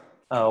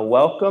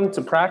Welcome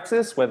to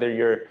Praxis, whether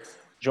you're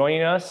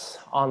joining us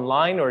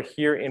online or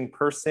here in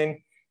person.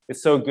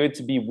 It's so good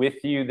to be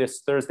with you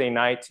this Thursday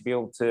night to be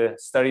able to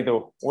study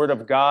the Word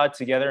of God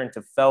together and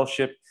to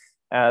fellowship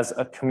as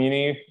a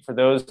community. For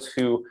those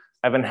who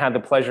haven't had the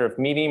pleasure of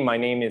meeting, my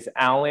name is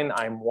Alan.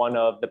 I'm one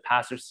of the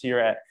pastors here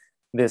at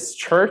this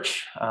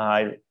church.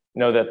 I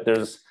know that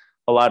there's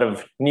a lot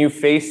of new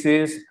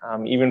faces,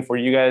 even for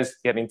you guys,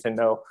 getting to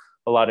know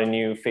a lot of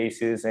new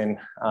faces. And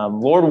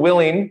Lord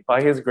willing,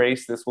 by his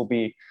grace, this will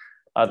be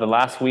the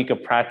last week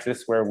of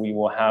Praxis where we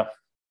will have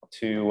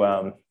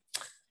to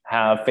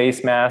have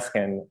face mask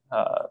and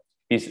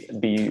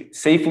be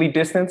safely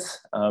distanced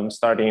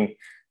starting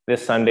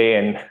this Sunday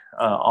and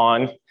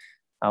on.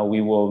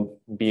 We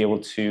will be able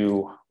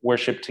to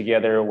worship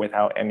together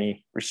without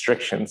any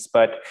restrictions.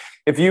 But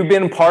if you've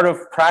been part of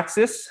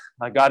Praxis,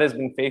 God has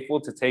been faithful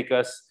to take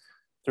us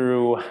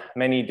through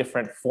many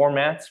different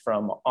formats,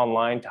 from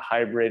online to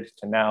hybrid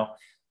to now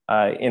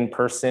in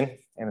person.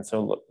 And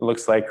so it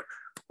looks like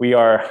we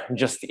are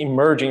just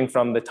emerging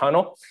from the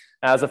tunnel.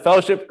 As a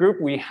fellowship group,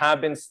 we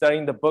have been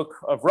studying the book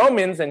of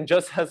Romans. And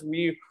just as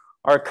we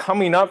are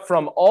coming up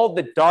from all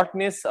the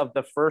darkness of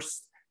the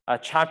first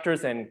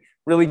chapters and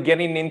really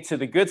getting into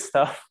the good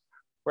stuff,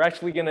 we're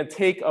actually going to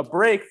take a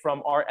break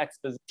from our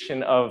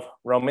exposition of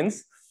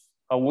Romans.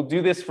 We'll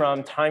do this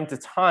from time to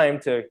time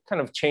to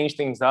kind of change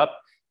things up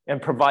and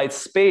provide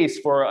space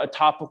for a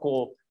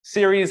topical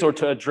series or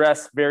to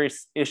address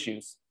various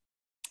issues.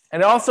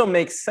 And it also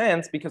makes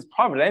sense because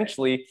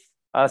providentially,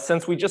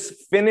 since we just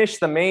finished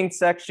the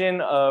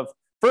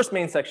first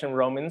main section of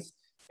Romans,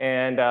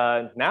 and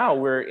now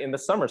we're in the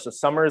summer. So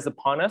summer is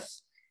upon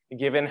us,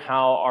 given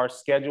how our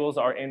schedules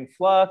are in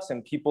flux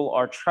and people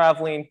are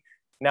traveling.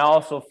 Now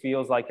also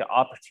feels like an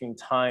opportune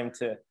time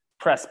to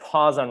press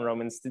pause on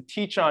Romans, to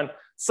teach on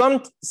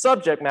some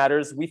subject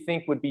matters we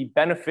think would be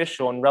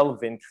beneficial and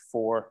relevant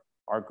for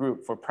our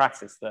group, for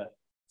Praxis, the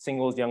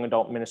singles young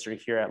adult ministry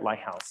here at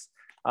Lighthouse.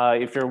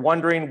 If you're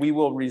wondering, we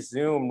will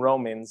resume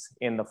Romans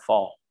in the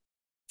fall.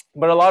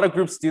 But a lot of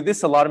groups do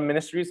this. A lot of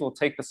ministries will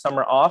take the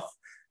summer off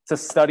to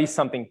study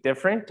something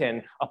different.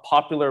 And a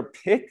popular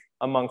pick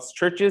amongst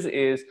churches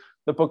is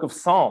the book of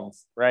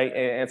Psalms, right?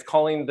 And it's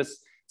calling this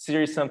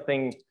series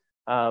something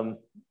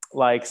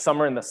like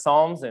Summer in the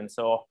Psalms. And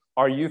so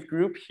our youth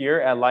group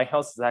here at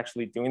Lighthouse is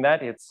actually doing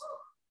that. It's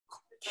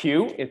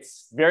cute.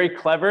 It's very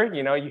clever.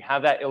 You know, you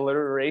have that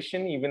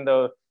alliteration, even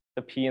though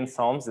the P in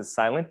Psalms is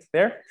silent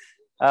there.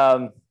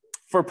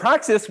 For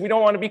Praxis, we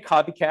don't want to be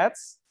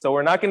copycats. So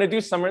we're not going to do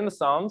Summer in the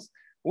Psalms.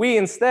 We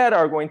instead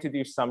are going to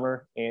do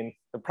Summer in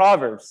the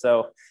Proverbs.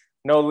 So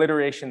no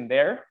alliteration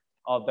there.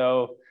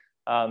 Although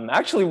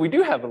actually we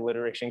do have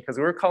alliteration because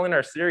we're calling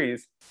our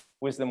series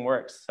Wisdom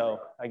Works. So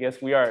I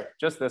guess we are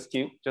just as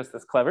cute, just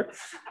as clever.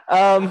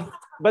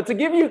 But to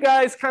give you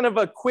guys kind of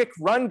a quick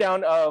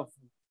rundown of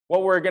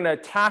what we're going to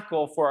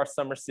tackle for our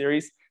summer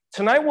series,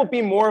 tonight will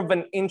be more of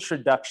an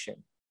introduction,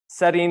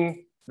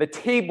 setting the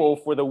table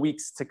for the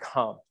weeks to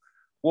come.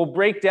 We'll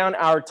break down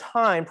our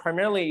time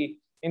primarily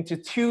into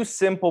two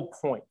simple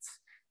points: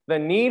 the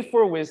need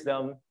for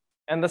wisdom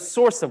and the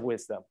source of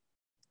wisdom.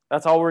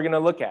 That's all we're going to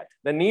look at: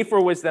 the need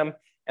for wisdom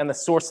and the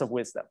source of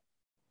wisdom.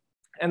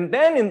 And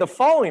then in the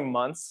following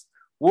months,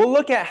 we'll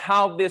look at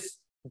how this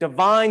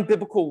divine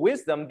biblical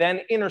wisdom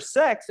then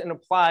intersects and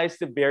applies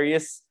to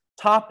various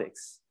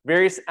topics,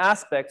 various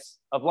aspects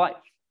of life.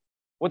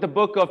 What the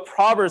book of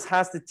Proverbs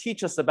has to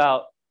teach us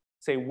about,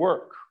 say,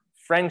 work,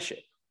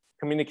 friendship,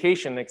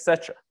 communication,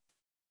 etc.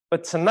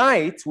 But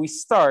tonight, we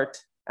start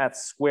at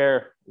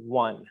square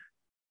one.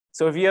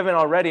 So if you haven't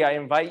already, I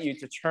invite you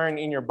to turn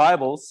in your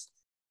Bibles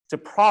to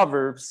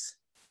Proverbs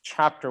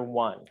chapter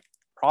 1.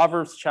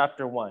 Proverbs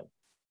chapter 1.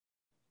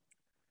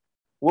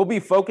 We'll be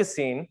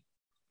focusing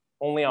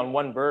only on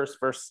one verse,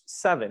 verse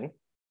 7.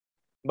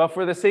 But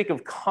for the sake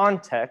of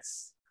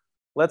context,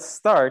 let's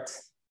start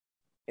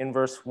in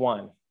verse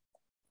 1.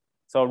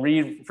 So I'll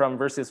read from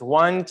verses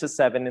 1 to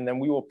 7, and then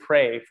we will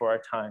pray for our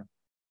time.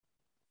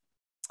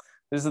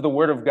 This is the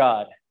word of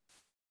God.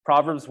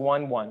 Proverbs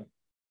 1:1.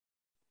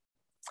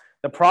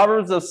 The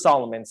Proverbs of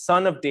Solomon,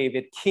 son of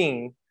David,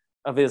 king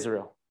of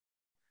Israel.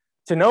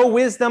 To know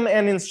wisdom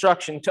and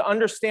instruction, to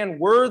understand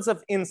words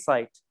of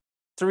insight,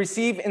 to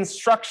receive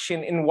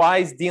instruction in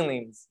wise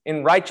dealings,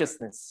 in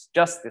righteousness,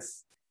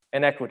 justice,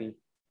 and equity,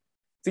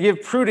 to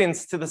give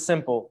prudence to the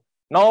simple,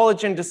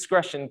 knowledge and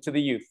discretion to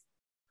the youth.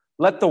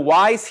 Let the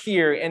wise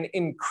hear and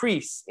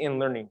increase in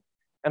learning,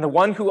 and the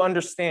one who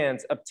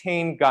understands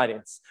obtain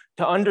guidance,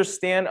 to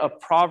understand a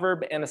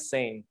proverb and a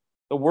saying,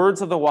 the words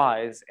of the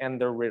wise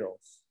and their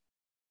riddles.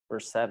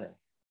 Verse 7.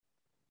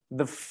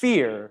 The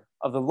fear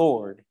of the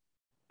Lord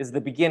is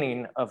the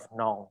beginning of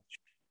knowledge.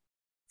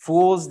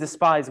 Fools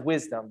despise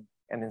wisdom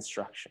and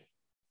instruction.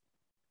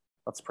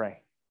 Let's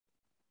pray.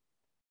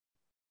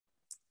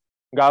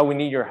 God, we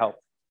need your help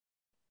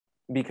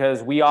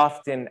because we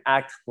often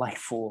act like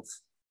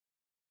fools.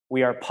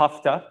 We are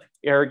puffed up,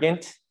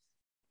 arrogant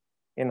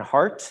in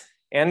heart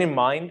and in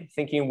mind,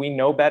 thinking we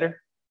know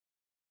better,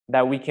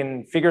 that we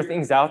can figure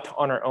things out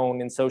on our own,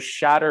 and so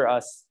shatter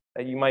us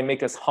that you might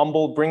make us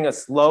humble, bring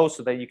us low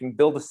so that you can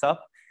build us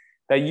up,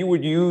 that you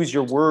would use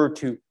your word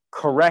to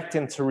correct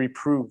and to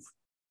reprove,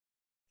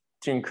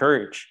 to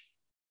encourage,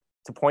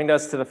 to point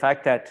us to the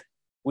fact that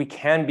we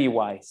can be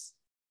wise.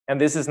 And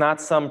this is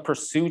not some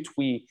pursuit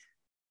we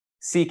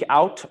seek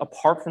out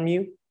apart from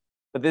you,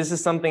 but this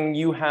is something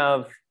you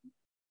have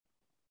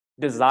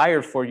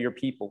desired for your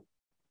people.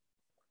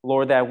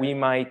 Lord, that we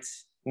might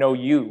know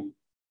you,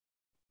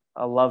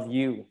 love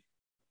you,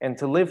 and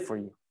to live for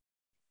you.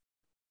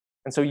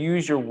 And so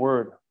use your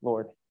word,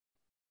 Lord.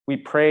 We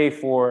pray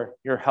for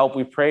your help.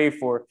 We pray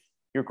for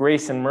your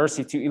grace and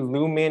mercy to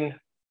illumine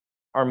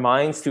our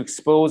minds, to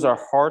expose our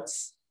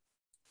hearts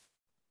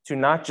to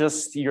not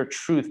just your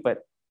truth, but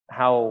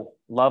how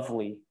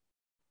lovely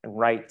and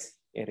right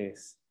it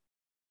is.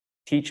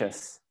 Teach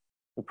us.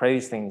 We pray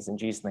these things in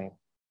Jesus' name.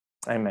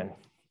 Amen.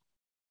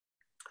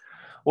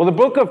 Well, the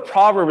book of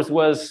Proverbs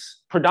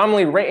was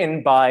predominantly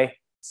written by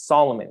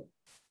Solomon,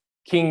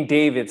 King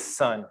David's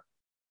son.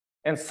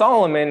 And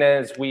Solomon,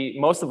 as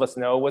most of us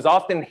know, was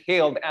often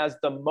hailed as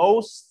the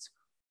most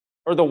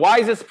or the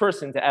wisest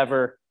person to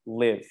ever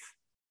live.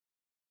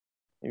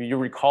 You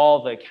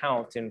recall the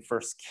account in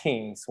 1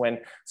 Kings when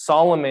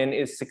Solomon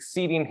is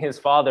succeeding his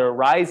father,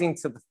 rising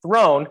to the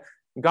throne.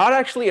 God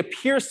actually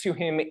appears to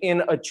him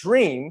in a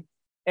dream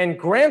and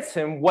grants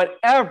him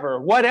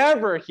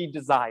whatever he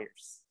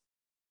desires.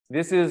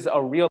 This is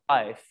a real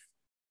life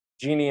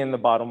genie in the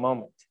bottle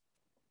moment.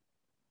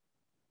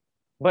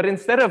 But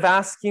instead of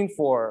asking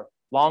for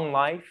long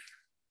life,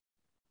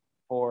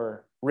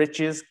 for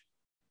riches,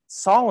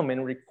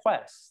 Solomon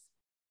requests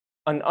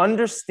an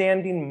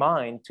understanding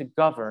mind to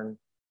govern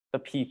the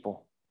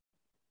people,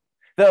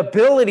 the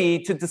ability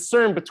to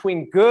discern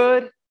between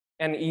good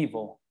and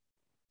evil.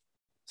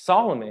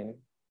 Solomon,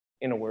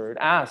 in a word,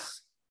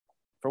 asks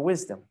for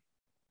wisdom.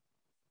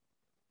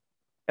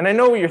 And I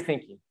know what you're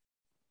thinking,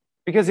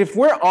 because if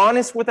we're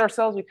honest with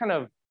ourselves, we kind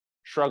of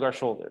shrug our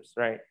shoulders,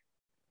 right?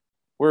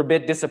 We're a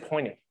bit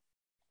disappointed.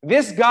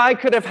 This guy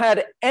could have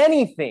had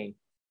anything,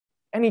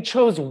 and he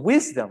chose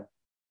wisdom.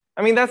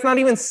 I mean, that's not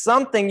even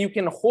something you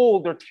can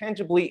hold or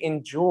tangibly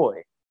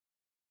enjoy.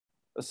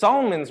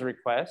 Solomon's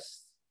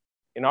request,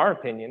 in our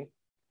opinion,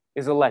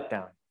 is a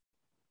letdown.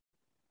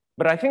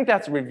 But I think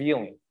that's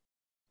revealing.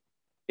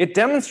 It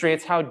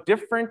demonstrates how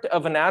different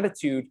of an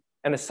attitude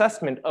and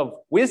assessment of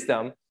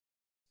wisdom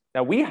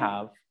that we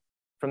have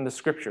from the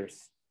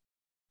scriptures.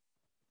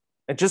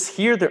 And just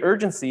hear the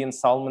urgency in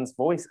Solomon's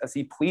voice as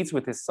he pleads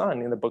with his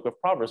son in the book of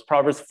Proverbs.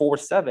 Proverbs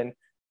 4:7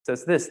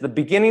 says this: the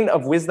beginning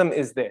of wisdom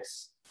is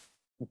this,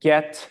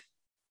 get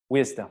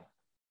wisdom.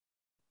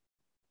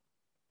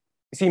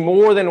 You see,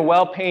 more than a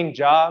well-paying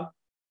job,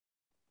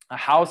 a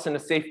house in a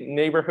safe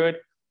neighborhood,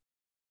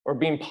 or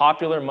being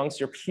popular amongst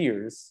your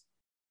peers,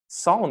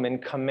 Solomon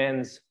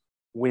commends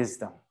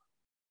wisdom.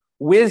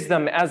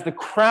 Wisdom as the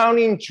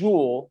crowning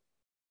jewel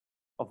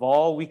of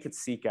all we could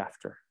seek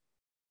after.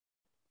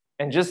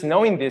 And just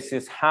knowing this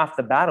is half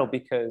the battle,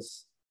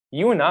 because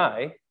you and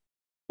I,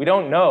 we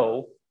don't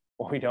know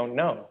what we don't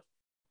know.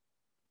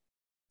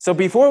 So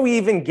before we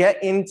even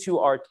get into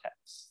our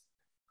text,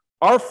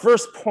 our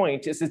first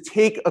point is to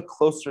take a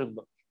closer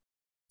look,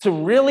 to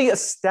really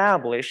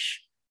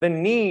establish the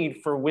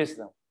need for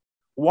wisdom.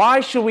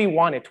 Why should we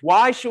want it?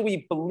 Why should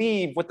we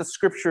believe what the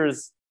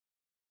scriptures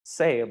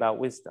say about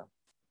wisdom?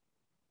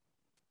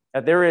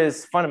 That there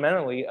is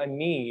fundamentally a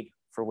need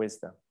for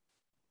wisdom.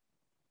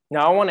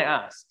 Now, I want to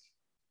ask,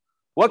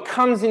 what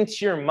comes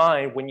into your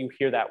mind when you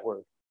hear that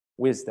word,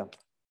 wisdom?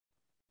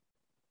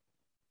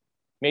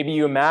 Maybe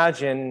you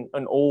imagine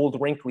an old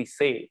wrinkly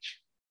sage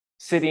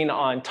sitting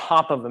on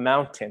top of a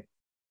mountain.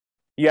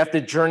 You have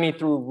to journey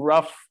through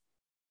rough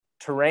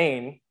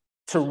terrain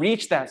to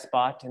reach that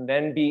spot and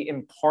then be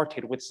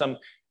imparted with some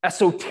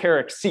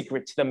esoteric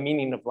secret to the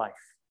meaning of life.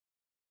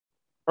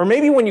 Or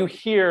maybe when you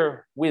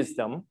hear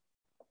wisdom,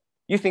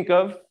 you think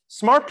of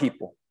smart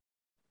people,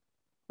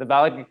 the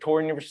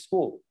valedictorian of your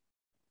school,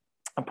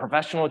 a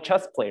professional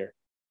chess player,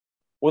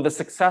 or the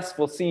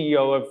successful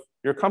CEO of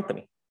your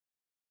company.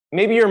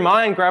 Maybe your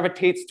mind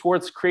gravitates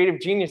towards creative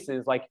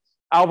geniuses like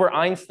Albert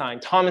Einstein,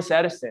 Thomas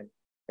Edison,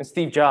 and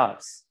Steve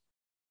Jobs.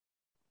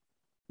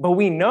 But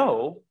we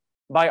know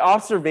by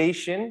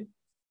observation,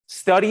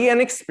 study,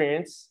 and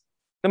experience,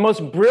 the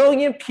most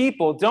brilliant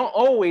people don't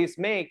always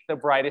make the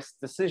brightest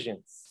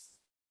decisions.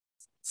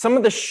 Some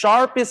of the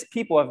sharpest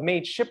people have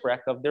made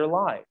shipwreck of their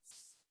lives.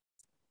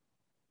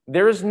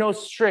 There is no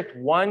strict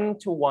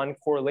one-to-one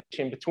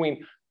correlation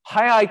between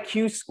high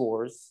IQ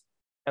scores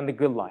and the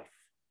good life,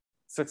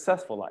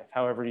 successful life,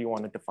 however you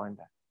want to define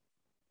that.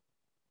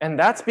 And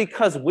that's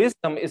because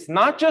wisdom is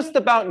not just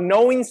about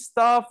knowing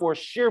stuff or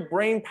sheer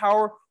brain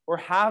power or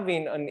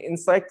having an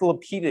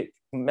encyclopedic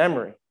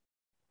memory.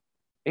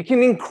 It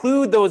can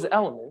include those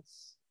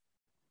elements,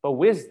 but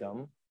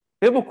wisdom,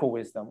 biblical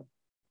wisdom,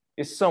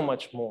 is so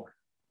much more.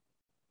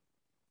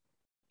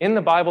 In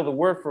the Bible, the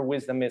word for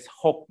wisdom is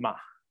chokmah.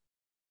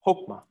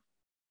 Chokmah.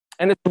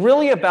 And it's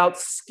really about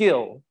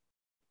skill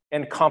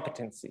and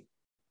competency.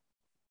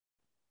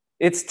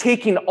 It's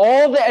taking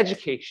all the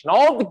education,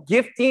 all the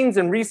giftings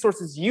and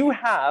resources you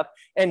have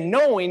and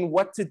knowing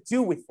what to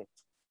do with it.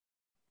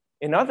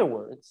 In other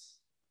words,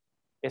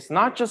 it's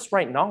not just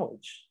right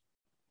knowledge,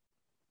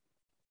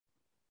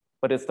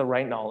 but it's the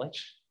right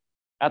knowledge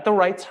at the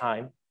right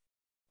time,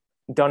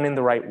 done in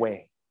the right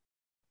way.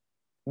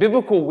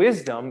 Biblical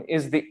wisdom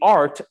is the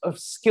art of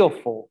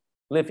skillful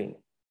living.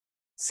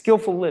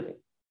 Skillful living.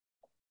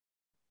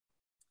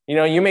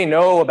 You may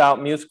know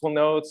about musical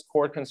notes,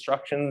 chord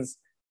constructions,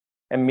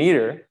 and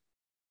meter,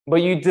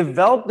 but you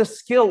develop the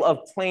skill of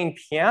playing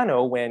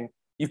piano when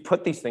you've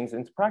put these things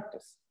into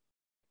practice,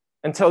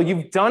 until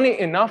you've done it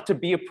enough to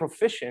be a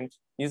proficient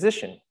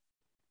musician.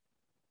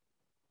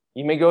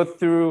 You may go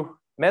through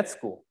med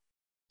school,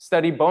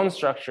 study bone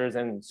structures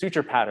and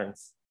suture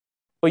patterns,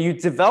 but you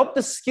develop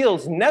the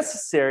skills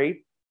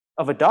necessary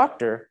of a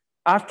doctor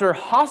after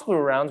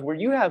hospital rounds where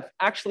you have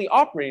actually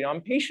operated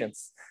on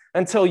patients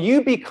until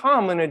you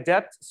become an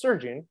adept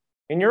surgeon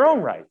in your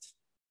own right.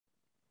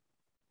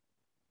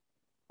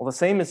 Well, the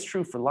same is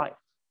true for life,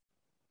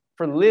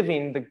 for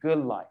living the good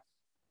life.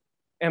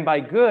 And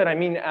by good, I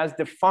mean as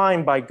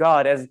defined by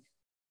God, as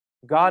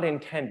God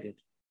intended.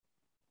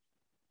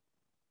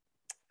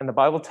 And the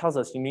Bible tells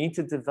us you need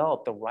to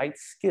develop the right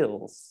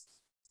skills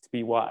to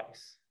be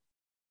wise.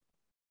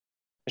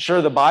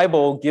 Sure, the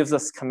Bible gives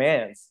us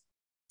commands,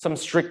 some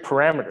strict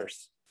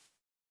parameters.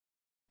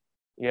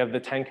 You have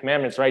the 10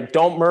 Commandments, right?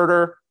 Don't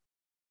murder.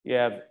 You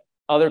have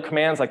other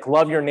commands like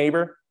love your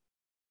neighbor.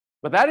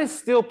 But that is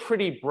still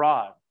pretty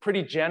broad,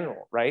 pretty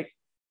general, right?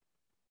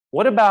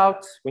 What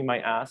about, we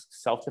might ask,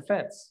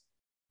 self-defense?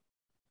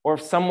 Or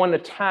if someone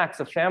attacks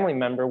a family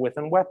member with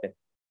a weapon?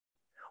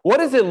 What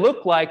does it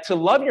look like to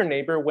love your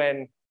neighbor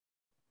when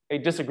they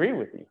disagree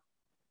with you?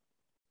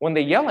 When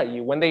they yell at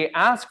you? When they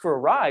ask for a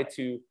ride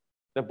to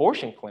the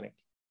abortion clinic?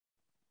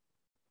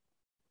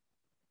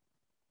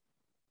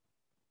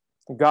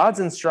 God's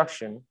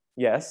instruction,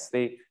 yes,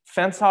 they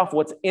fence off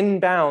what's in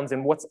bounds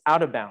and what's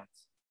out of bounds.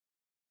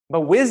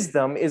 But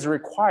wisdom is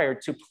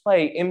required to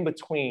play in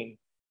between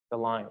the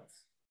lines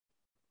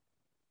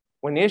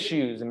when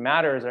issues and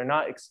matters are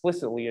not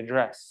explicitly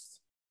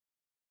addressed.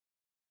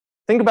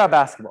 Think about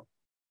basketball.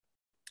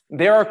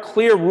 There are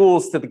clear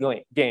rules to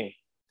the game.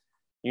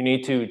 You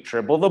need to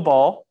dribble the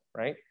ball,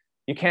 right?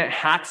 You can't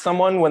hack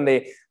someone when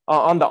they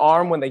on the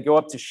arm when they go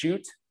up to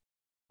shoot.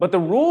 But the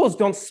rules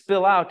don't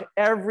spill out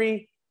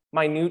every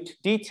minute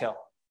detail.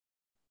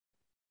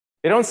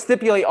 They don't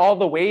stipulate all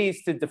the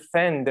ways to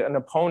defend an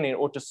opponent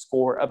or to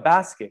score a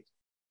basket.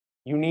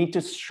 You need to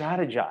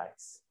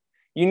strategize.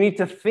 You need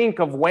to think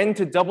of when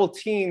to double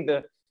team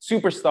the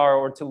superstar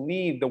or to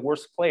leave the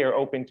worst player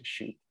open to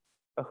shoot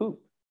a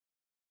hoop.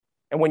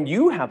 And when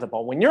you have the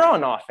ball, when you're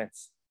on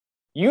offense,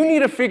 you need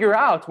to figure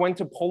out when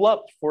to pull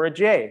up for a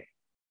J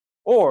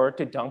or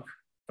to dunk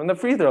from the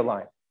free throw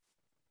line.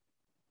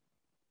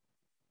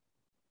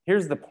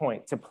 Here's the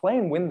point. To play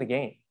and win the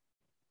game,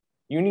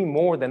 you need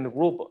more than the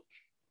rule book.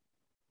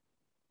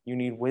 You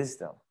need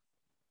wisdom.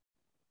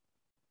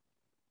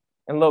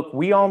 And look,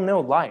 we all know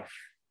life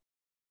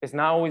is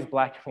not always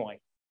black and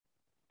white.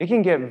 It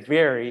can get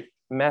very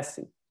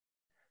messy.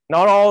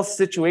 Not all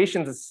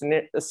situations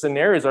and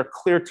scenarios are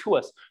clear to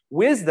us.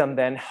 Wisdom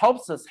then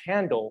helps us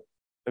handle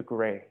the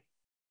gray.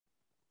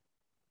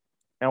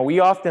 Now, we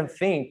often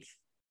think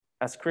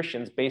as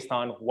Christians based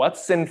on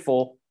what's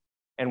sinful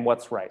and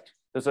what's right.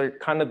 Those are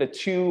kind of the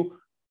two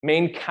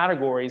main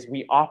categories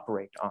we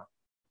operate on.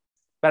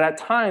 But at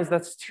times,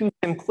 that's too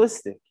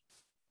simplistic.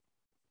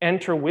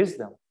 Enter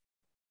wisdom.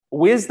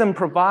 Wisdom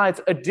provides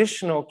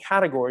additional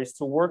categories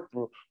to work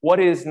through. What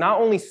is not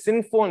only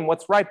sinful and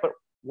what's right, but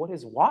what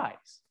is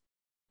wise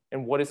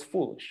and what is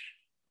foolish.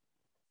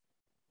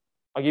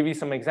 I'll give you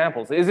some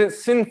examples. Is it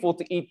sinful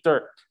to eat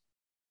dirt?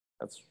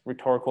 That's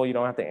rhetorical. You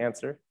don't have to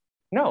answer.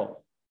 No.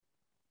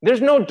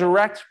 There's no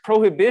direct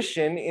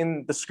prohibition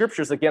in the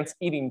scriptures against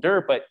eating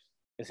dirt, but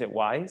is it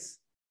wise?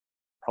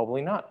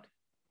 Probably not.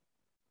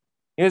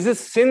 Is it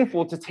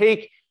sinful to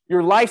take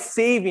your life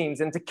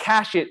savings and to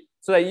cash it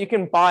so that you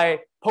can buy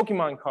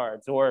Pokemon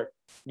cards or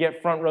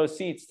get front row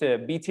seats to a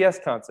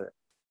BTS concert?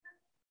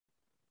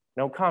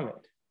 No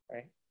comment,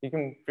 right? You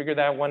can figure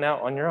that one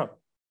out on your own.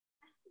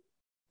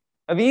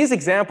 Now, these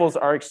examples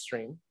are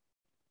extreme,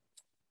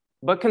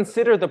 but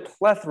consider the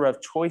plethora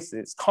of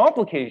choices,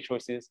 complicated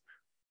choices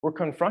we're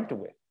confronted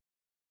with,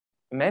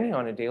 many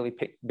on a daily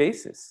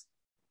basis.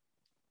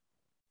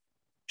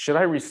 Should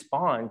I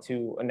respond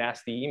to a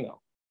nasty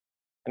email?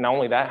 And not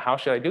only that, how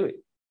should I do it?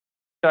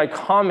 Should I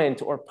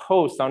comment or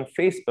post on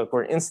Facebook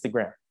or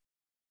Instagram?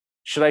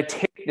 Should I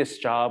take this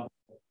job,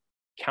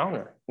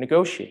 counter,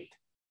 negotiate?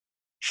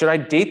 Should I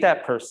date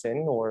that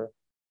person or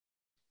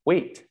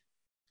wait?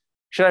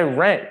 Should I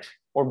rent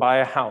or buy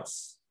a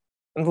house?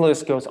 And the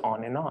list goes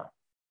on and on.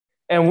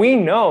 And we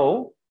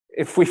know,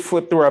 if we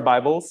flip through our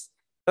Bibles,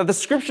 that the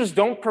scriptures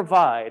don't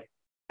provide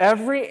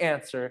every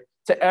answer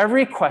to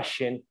every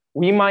question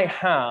we might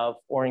have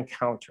or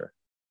encounter.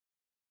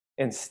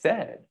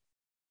 Instead,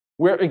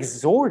 we're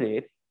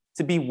exhorted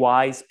to be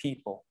wise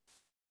people.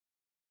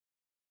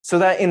 so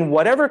that in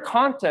whatever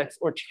context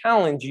or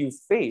challenge you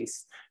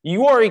face,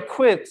 you are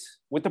equipped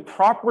with the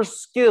proper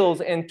skills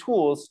and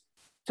tools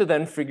to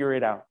then figure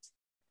it out.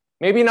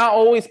 Maybe not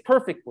always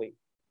perfectly,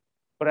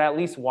 but at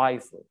least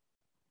wisely.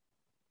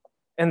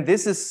 And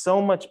this is so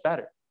much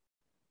better.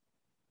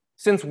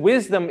 Since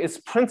wisdom is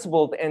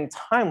principled and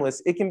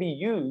timeless, it can be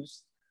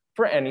used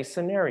for any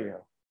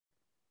scenario.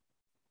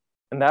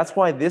 And that's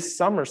why this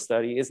summer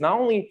study is not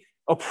only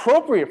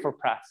appropriate for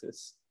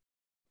praxis,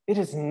 it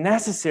is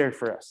necessary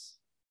for us.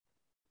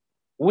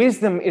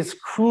 Wisdom is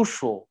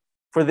crucial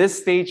for this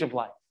stage of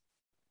life.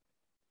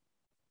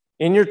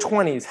 In your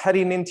 20s,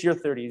 heading into your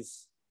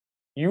 30s,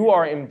 you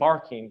are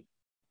embarking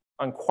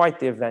on quite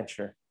the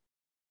adventure.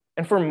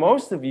 And for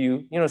most of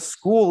you,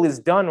 school is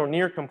done or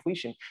near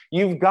completion.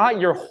 You've got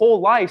your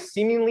whole life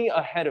seemingly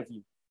ahead of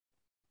you.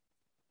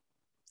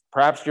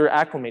 Perhaps you're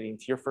acclimating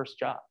to your first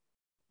job,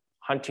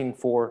 hunting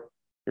for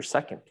your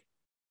second.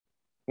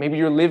 Maybe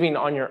you're living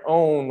on your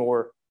own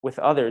or with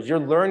others. You're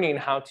learning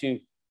how to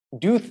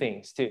do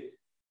things, to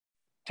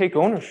take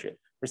ownership,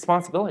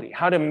 responsibility,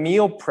 how to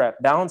meal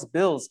prep, balance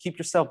bills, keep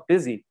yourself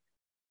busy.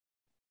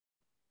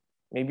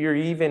 Maybe you're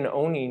even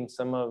owning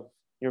some of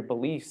your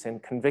beliefs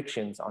and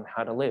convictions on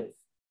how to live.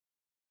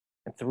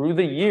 And through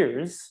the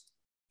years,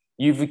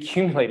 you've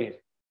accumulated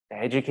the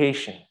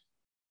education,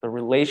 the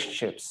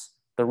relationships,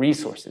 the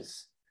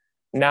resources.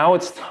 Now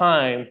it's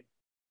time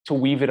to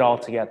weave it all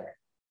together,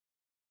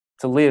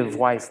 to live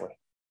wisely.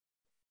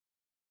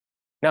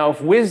 Now,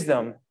 if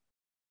wisdom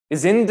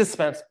is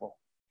indispensable,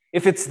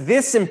 if it's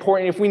this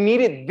important, if we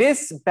need it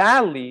this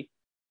badly,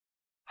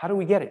 how do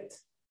we get it?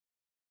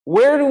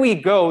 Where do we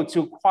go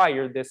to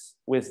acquire this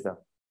wisdom?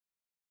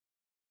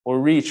 We'll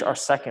reach our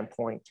second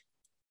point,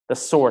 the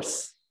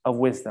source of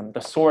wisdom,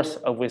 the source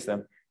of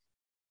wisdom.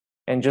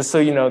 And just so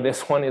you know,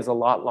 this one is a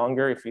lot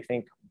longer. If you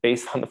think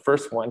based on the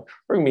first one,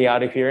 we're going to be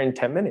out of here in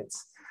 10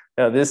 minutes.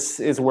 Now, this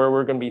is where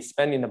we're going to be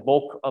spending the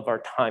bulk of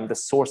our time, the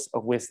source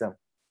of wisdom.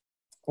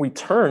 We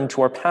turn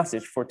to our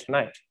passage for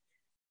tonight.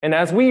 And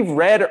as we've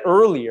read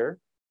earlier,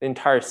 the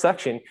entire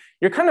section,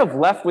 you're kind of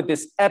left with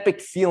this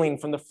epic feeling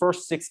from the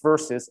first 6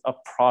 verses of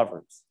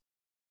Proverbs.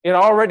 It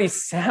already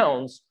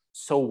sounds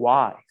so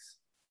wise.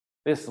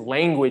 This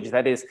language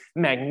that is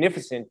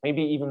magnificent,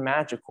 maybe even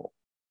magical.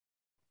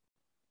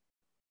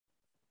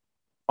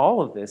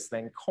 All of this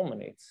then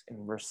culminates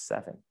in verse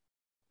 7.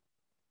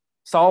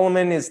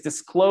 Solomon is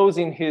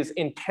disclosing his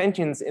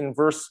intentions in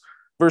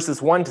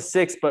verses 1 to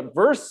 6, but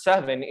verse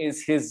 7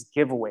 is his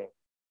giveaway.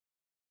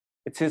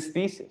 It's his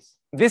thesis.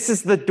 This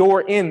is the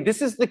door in.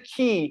 This is the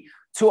key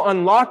to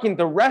unlocking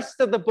the rest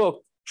of the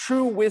book,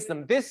 true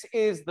wisdom. This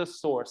is the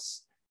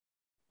source.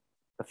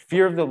 The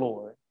fear of the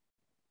Lord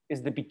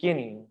is the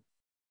beginning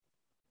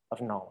of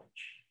knowledge.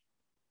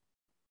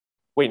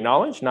 Wait,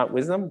 knowledge, not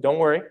wisdom? Don't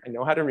worry, I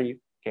know how to read.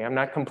 Okay, I'm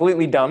not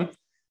completely dumb.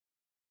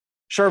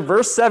 Sure,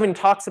 verse 7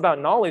 talks about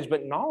knowledge,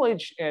 but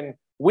knowledge and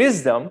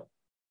wisdom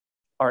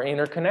are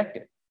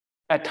interconnected.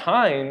 At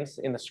times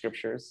in the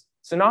scriptures,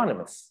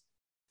 synonymous.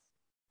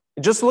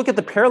 Just look at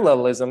the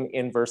parallelism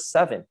in verse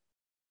 7.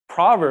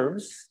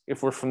 Proverbs,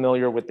 if we're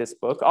familiar with this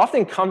book,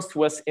 often comes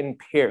to us in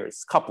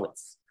pairs,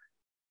 couplets.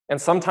 And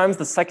sometimes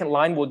the second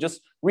line will just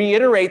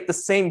reiterate the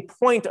same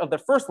point of the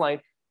first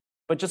line,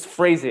 but just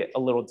phrase it a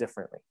little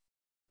differently.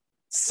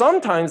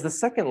 Sometimes the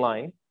second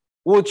line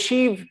will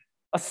achieve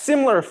a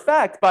similar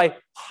effect by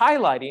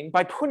highlighting,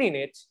 by putting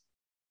it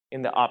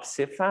in the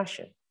opposite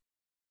fashion.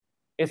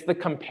 It's the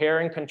compare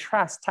and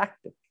contrast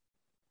tactic.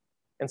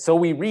 And so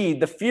we read,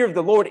 the fear of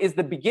the Lord is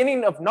the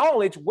beginning of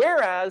knowledge,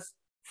 whereas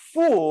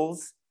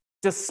fools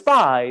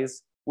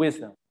despise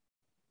wisdom.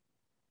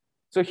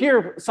 So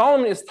here,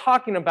 Solomon is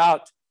talking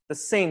about the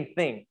same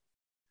thing,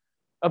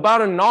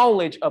 about a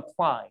knowledge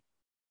applied,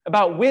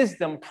 about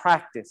wisdom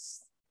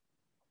practiced.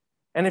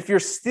 And if you're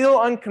still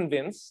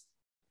unconvinced,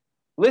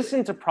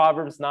 listen to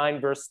Proverbs 9,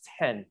 verse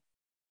 10.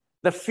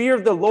 The fear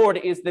of the Lord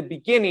is the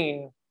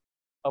beginning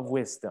of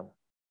wisdom.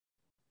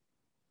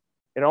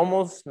 It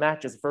almost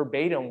matches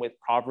verbatim with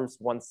Proverbs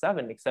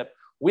 1:7, except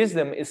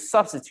wisdom is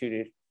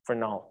substituted for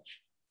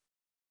knowledge.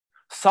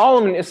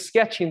 Solomon is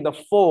sketching the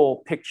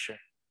full picture.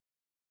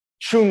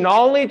 True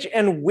knowledge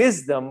and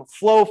wisdom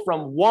flow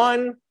from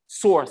one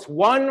source,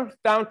 one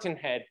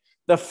fountainhead,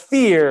 the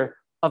fear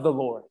of the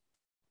Lord.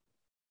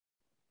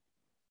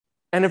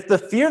 And if the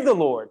fear of the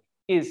Lord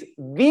is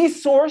the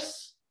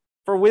source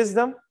for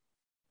wisdom,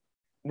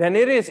 then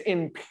it is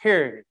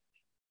imperative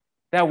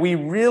that we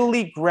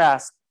really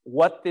grasp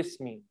what this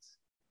means.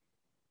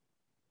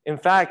 In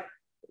fact,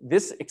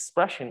 this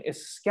expression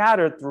is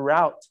scattered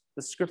throughout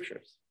the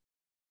scriptures,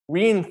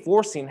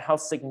 reinforcing how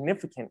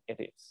significant it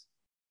is.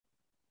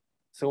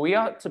 So we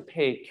ought to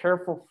pay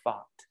careful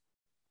thought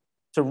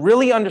to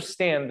really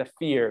understand the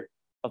fear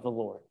of the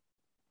Lord.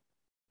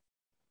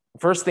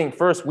 First thing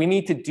first, we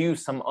need to do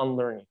some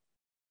unlearning.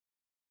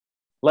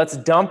 Let's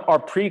dump our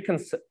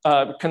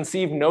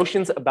preconceived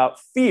notions about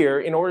fear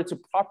in order to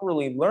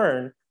properly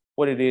learn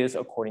what it is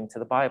according to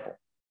the Bible.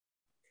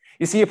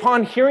 You see,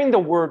 upon hearing the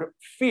word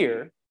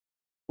fear,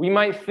 we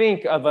might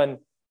think of an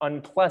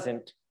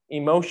unpleasant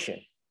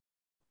emotion,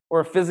 or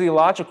a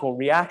physiological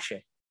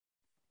reaction,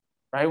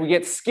 right? We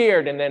get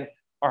scared and then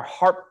our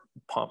heart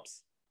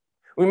pumps.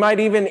 We might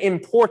even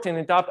import and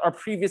adopt our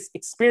previous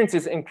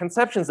experiences and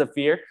conceptions of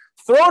fear,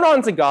 throw it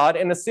onto God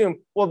and assume,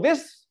 well,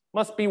 this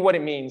must be what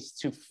it means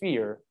to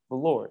fear the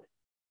Lord.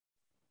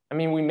 I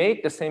mean, we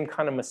make the same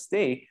kind of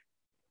mistake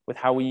with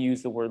how we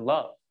use the word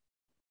love,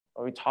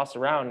 or we toss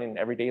around in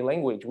everyday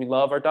language. We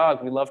love our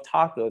dog, we love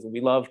tacos,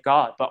 we love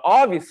God. But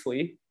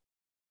obviously,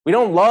 we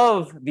don't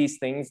love these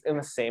things in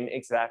the same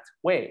exact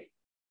way,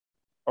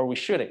 or we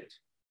shouldn't.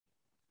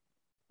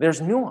 There's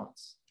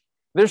nuance.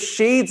 There's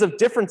shades of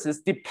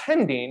differences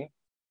depending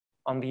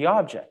on the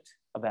object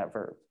of that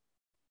verb.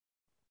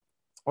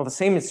 Well, the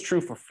same is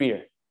true for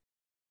fear.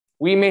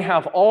 We may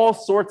have all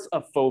sorts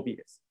of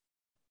phobias.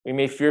 We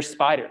may fear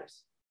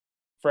spiders,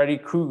 Freddy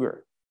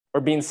Krueger,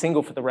 or being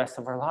single for the rest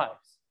of our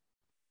lives.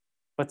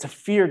 But to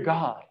fear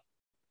God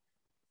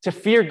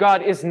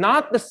is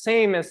not the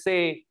same as,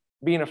 say,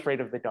 being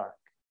afraid of the dark.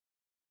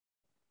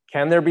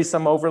 Can there be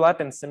some overlap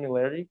and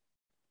similarity?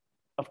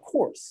 Of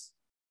course.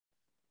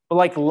 But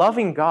like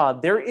loving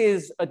God, there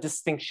is a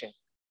distinction,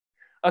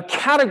 a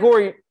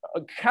categorical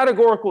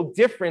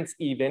difference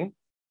even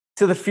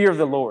to the fear of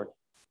the Lord.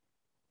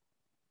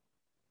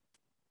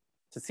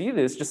 To see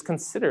this, just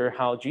consider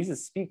how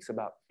Jesus speaks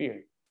about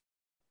fear.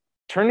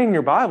 Turn in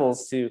your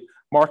Bibles to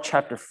Mark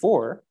chapter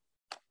 4,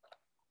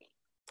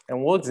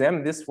 and we'll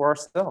examine this for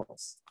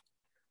ourselves.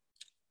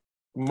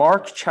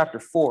 Mark chapter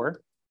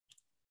 4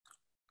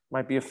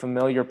 might be a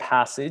familiar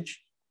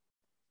passage.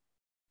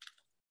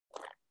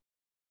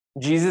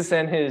 Jesus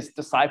and his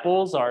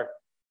disciples are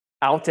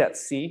out at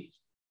sea.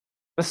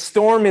 The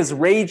storm is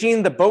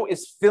raging. The boat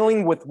is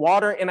filling with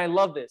water. And I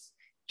love this.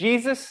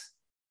 Jesus,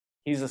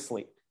 he's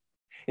asleep.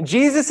 And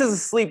Jesus is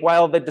asleep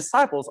while the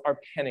disciples are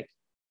panicking.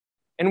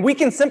 And we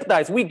can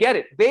sympathize. We get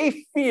it.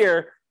 They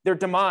fear their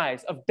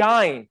demise of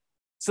dying.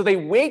 So they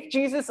wake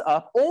Jesus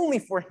up only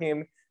for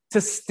him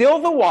to still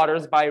the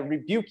waters by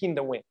rebuking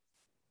the wind.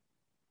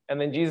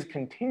 And then Jesus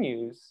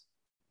continues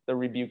the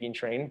rebuking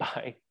train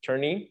by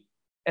turning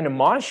and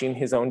admonishing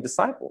his own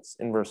disciples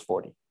in verse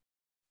 40.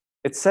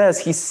 It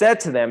says, he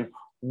said to them,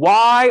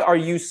 "Why are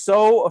you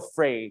so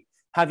afraid?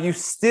 Have you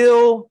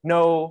still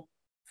no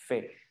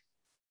faith?"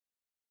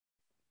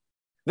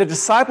 The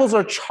disciples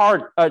are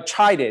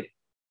chided.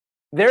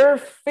 Their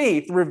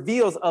faith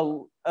reveals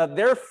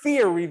their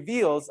fear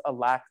reveals a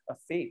lack of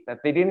faith,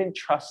 that they didn't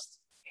trust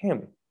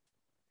him.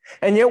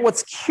 And yet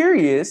what's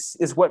curious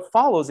is what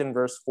follows in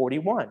verse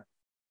 41.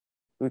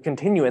 We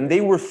continue, and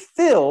they were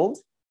filled.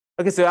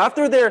 Okay, so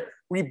after they're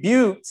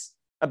rebuked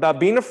about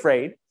being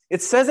afraid,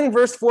 it says in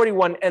verse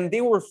 41, and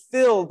they were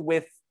filled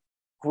with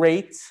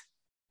great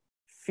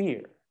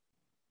fear.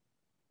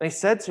 They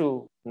said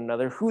to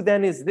another, "Who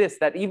then is this,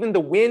 that even the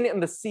wind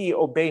and the sea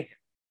obey him?"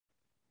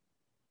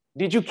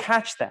 Did you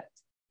catch that?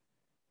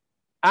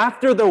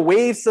 After the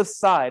waves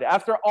subside,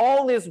 after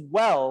all is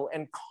well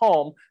and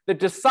calm, the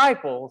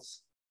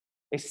disciples,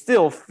 they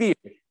still fear.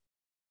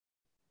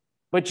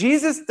 But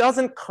Jesus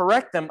doesn't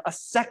correct them a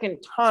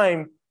second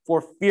time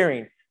for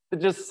fearing. The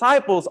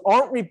disciples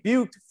aren't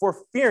rebuked for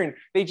fearing.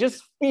 They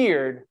just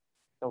feared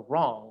the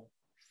wrong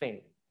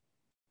thing.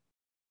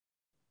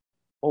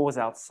 What was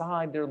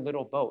outside their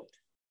little boat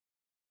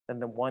than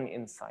the one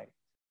inside?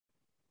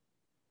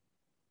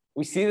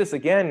 We see this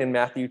again in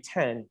Matthew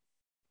 10.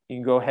 You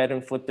can go ahead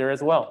and flip there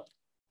as well.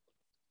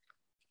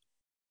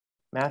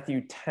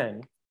 Matthew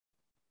 10.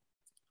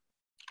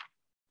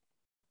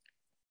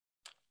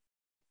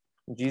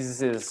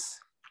 Jesus is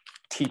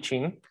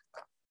teaching.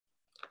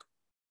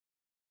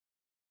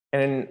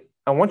 And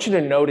I want you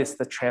to notice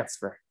the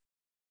transfer.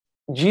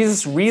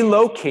 Jesus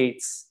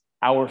relocates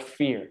our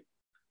fear.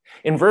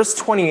 In verse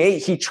 28,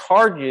 he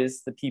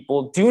charges the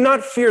people, "Do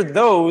not fear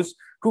those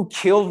who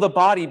kill the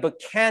body, but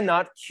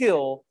cannot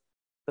kill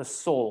the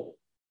soul.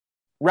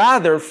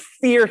 Rather,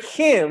 fear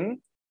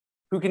him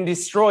who can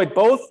destroy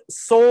both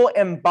soul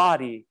and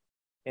body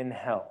in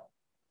hell."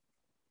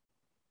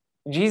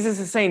 Jesus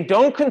is saying,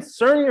 don't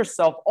concern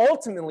yourself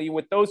ultimately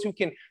with those who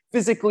can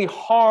physically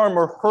harm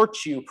or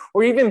hurt you,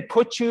 or even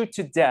put you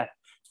to death.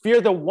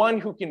 Fear the one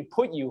who can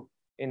put you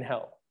in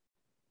hell.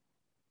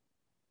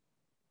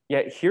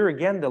 Yet here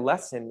again, the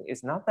lesson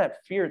is not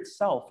that fear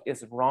itself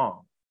is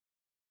wrong.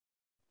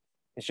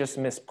 It's just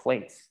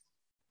misplaced.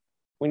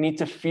 We need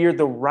to fear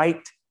the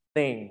right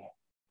thing.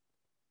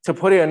 To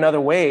put it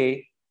another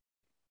way,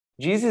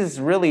 Jesus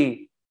is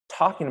really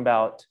talking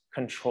about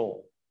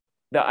control.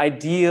 The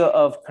idea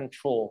of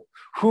control.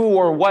 Who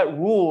or what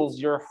rules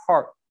your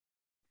heart?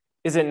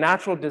 Is it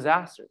natural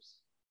disasters,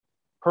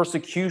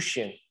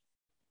 persecution,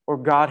 or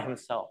God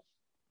himself?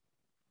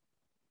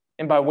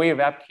 And by way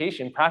of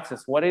application,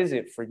 praxis, what is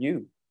it for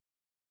you?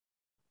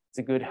 Is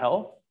it good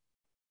health?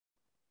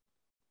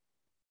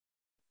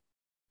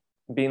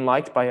 Being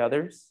liked by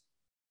others?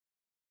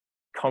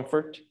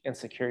 Comfort and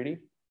security?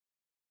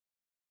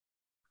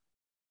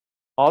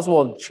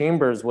 Oswald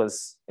Chambers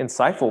was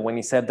insightful when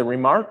he said, the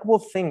remarkable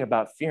thing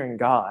about fearing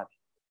God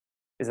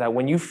is that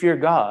when you fear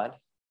God,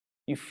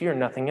 you fear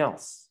nothing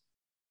else.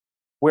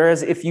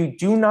 Whereas if you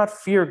do not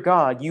fear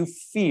God, you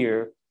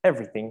fear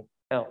everything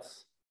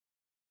else.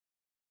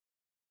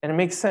 And it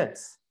makes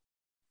sense.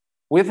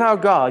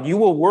 Without God, you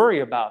will worry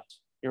about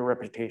your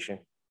reputation.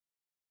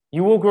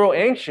 You will grow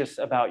anxious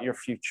about your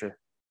future.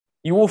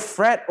 You will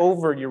fret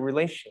over your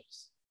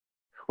relationships.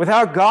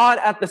 Without God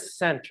at the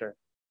center,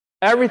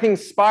 everything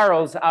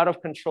spirals out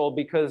of control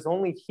because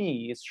only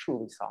He is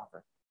truly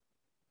sovereign.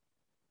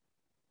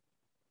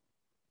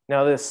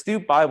 Now, the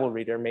astute Bible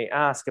reader may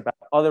ask about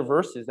other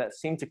verses that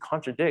seem to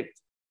contradict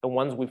the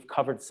ones we've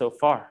covered so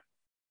far.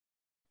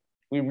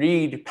 We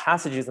read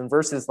passages and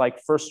verses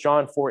like 1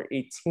 John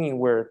 4:18,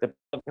 where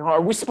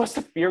are we supposed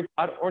to fear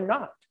God or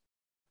not?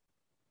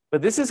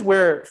 But this is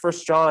where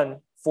 1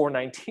 John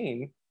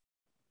 4:19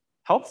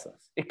 helps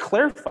us. It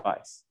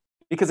clarifies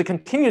because it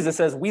continues. It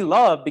says, we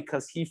love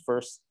because He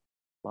first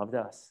loved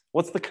us.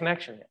 What's the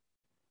connection here?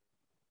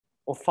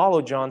 Well,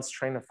 follow John's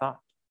train of thought.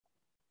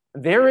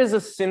 There is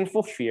a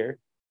sinful fear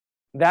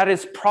that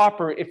is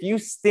proper if you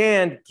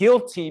stand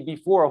guilty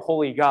before a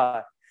holy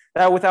God.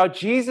 That without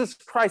Jesus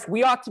Christ,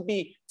 we ought to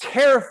be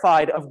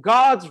terrified of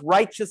God's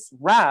righteous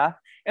wrath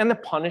and the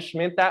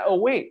punishment that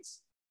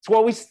awaits. It's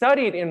what we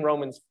studied in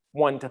Romans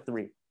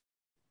 1-3.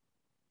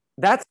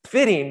 That's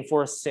fitting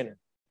for a sinner,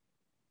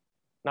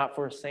 not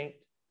for a saint,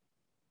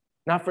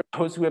 not for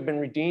those who have been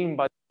redeemed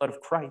by the blood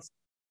of Christ.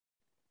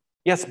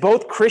 Yes,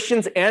 both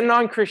Christians and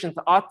non-Christians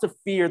ought to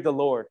fear the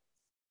Lord.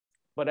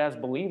 But as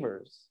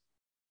believers,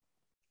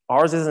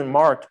 ours isn't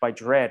marked by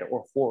dread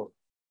or horror.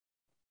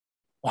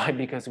 Why?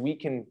 Because we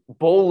can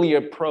boldly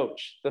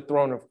approach the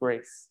throne of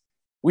grace.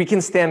 We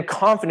can stand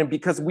confident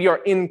because we are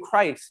in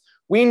Christ.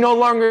 We no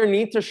longer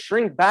need to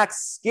shrink back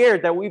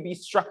scared that we be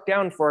struck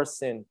down for our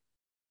sin.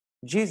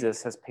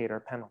 Jesus has paid our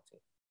penalty.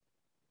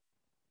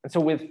 And so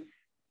with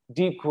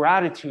deep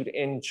gratitude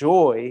and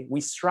joy, we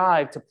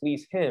strive to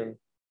please Him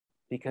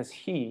because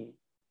He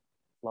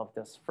loved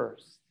us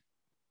first.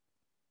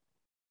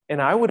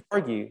 And I would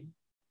argue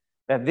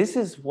that this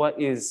is what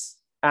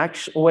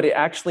it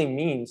actually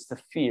means to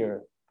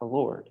fear the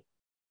Lord.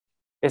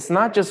 It's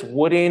not just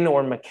wooden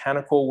or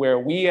mechanical, where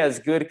we as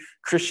good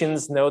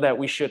Christians know that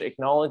we should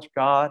acknowledge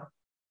God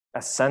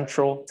as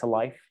central to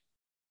life.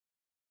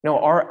 No,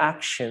 our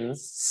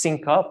actions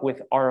sync up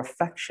with our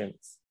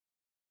affections.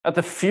 That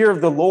the fear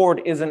of the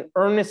Lord is an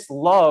earnest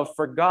love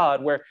for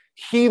God, where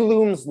He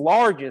looms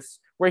largest,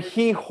 where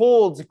He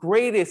holds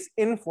greatest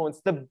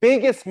influence, the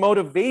biggest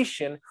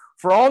motivation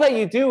for all that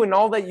you do and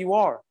all that you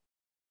are.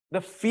 The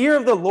fear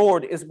of the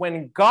Lord is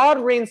when God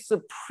reigns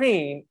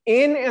supreme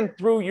in and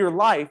through your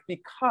life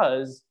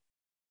because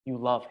you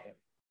love Him.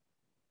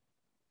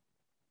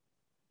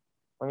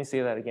 Let me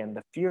say that again.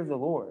 The fear of the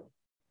Lord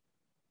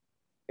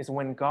is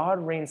when God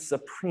reigns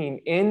supreme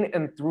in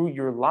and through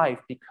your life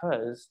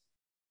because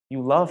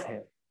you love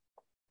Him.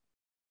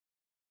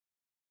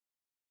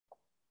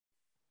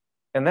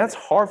 And that's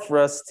hard for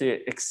us to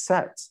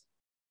accept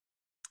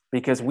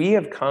because we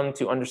have come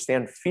to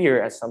understand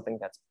fear as something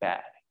that's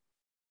bad.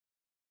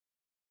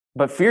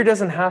 But fear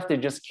doesn't have to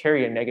just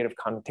carry a negative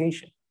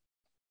connotation.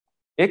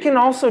 It can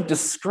also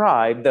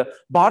describe the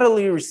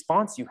bodily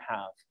response you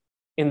have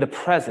in the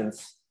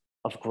presence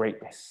of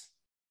greatness,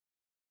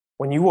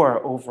 when you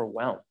are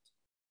overwhelmed.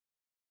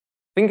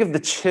 Think of the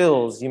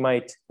chills you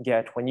might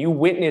get when you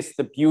witness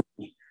the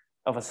beauty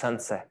of a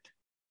sunset,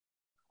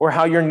 or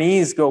how your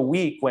knees go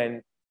weak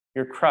when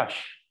your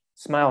crush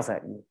smiles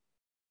at you.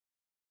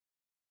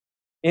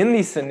 In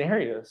these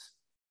scenarios,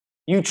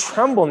 you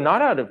tremble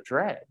not out of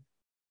dread,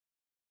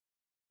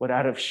 but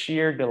out of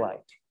sheer delight.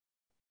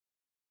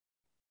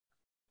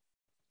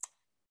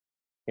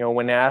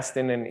 When asked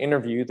in an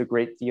interview, the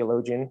great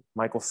theologian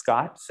Michael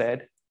Scott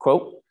said,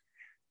 quote,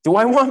 "Do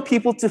I want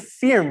people to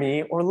fear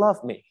me or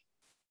love me?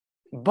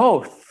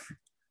 Both.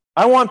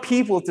 I want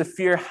people to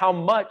fear how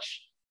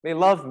much they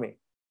love me."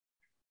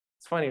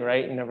 It's funny,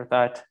 right? You never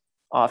thought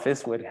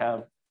Office would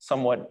have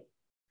somewhat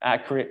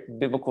accurate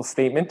biblical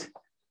statement.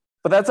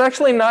 But that's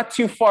actually not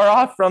too far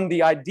off from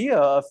the idea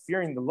of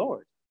fearing the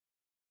Lord.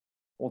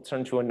 We'll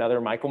turn to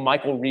another Michael.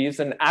 Michael Reeves,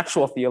 an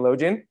actual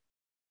theologian,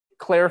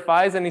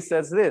 clarifies and he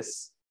says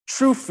this: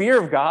 true fear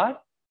of God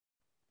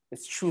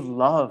is true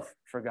love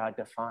for God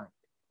defined.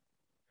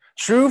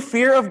 True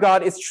fear of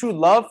God is true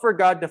love for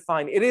God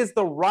defined. It is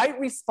the right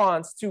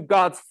response to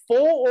God's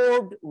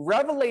full-orbed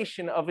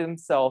revelation of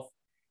Himself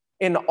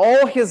in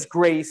all His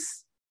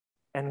grace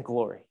and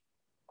glory.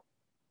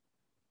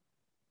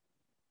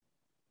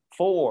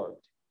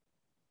 Full-orbed,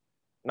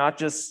 not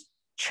just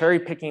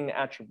cherry-picking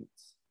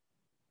attributes.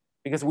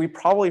 Because we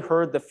probably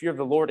heard the fear of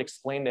the Lord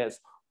explained as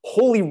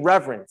holy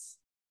reverence,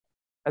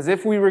 as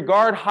if we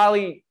regard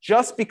highly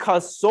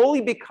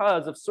solely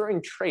because of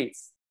certain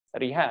traits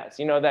that He has.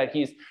 That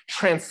He's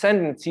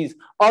transcendent, He's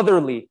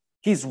otherly,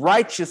 He's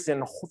righteous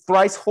and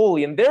thrice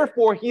holy, and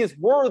therefore He is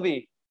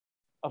worthy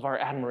of our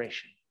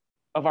admiration,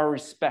 of our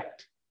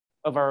respect,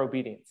 of our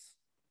obedience.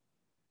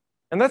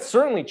 And that's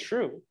certainly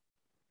true.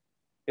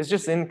 It's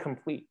just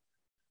incomplete.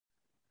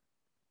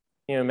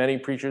 Many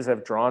preachers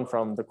have drawn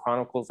from the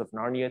Chronicles of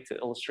Narnia to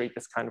illustrate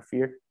this kind of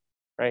fear,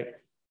 right?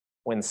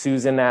 When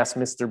Susan asks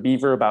Mr.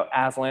 Beaver about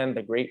Aslan,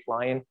 the great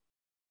lion,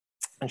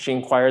 and she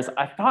inquires,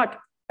 I thought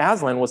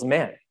Aslan was a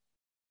man.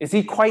 Is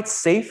he quite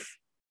safe?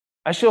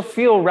 I shall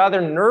feel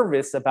rather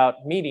nervous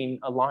about meeting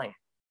a lion.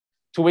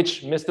 To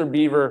which Mr.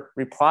 Beaver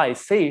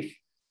replies, safe?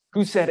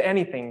 Who said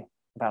anything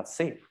about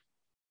safe?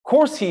 Of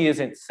course he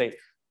isn't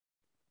safe,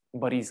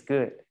 but he's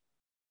good.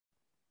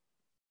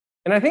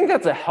 And I think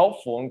that's a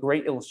helpful and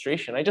great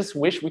illustration. I just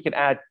wish we could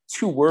add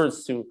 2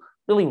 words to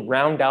really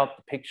round out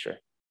the picture.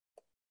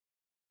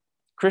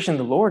 Christian,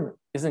 the Lord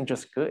isn't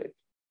just good.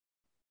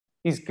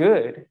 He's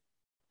good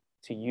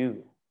to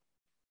you.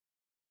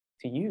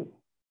 To you.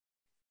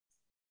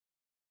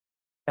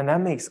 And that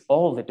makes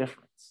all the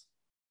difference.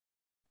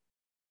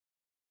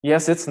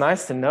 Yes, it's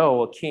nice to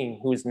know a king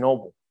who is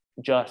noble,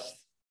 just,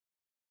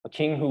 a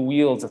king who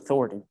wields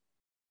authority.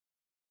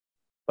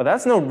 But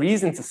that's no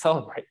reason to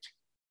celebrate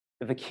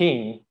if the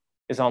king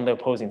is on the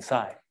opposing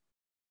side,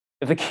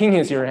 if the king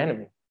is your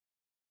enemy.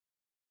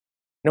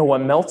 No,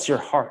 what melts your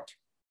heart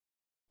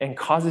and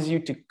causes you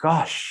to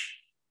gush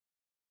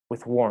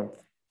with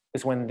warmth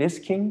is when this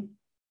king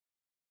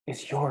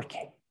is your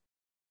king.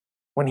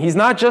 When he's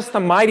not just a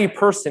mighty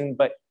person,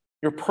 but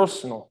your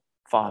personal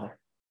father.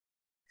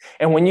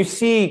 And when you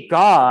see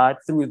God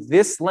through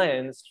this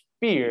lens,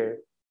 fear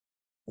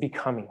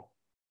becoming.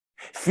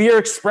 Fear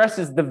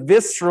expresses the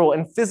visceral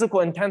and physical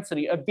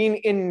intensity of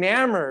being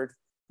enamored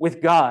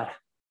with God.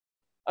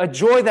 A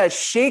joy that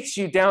shakes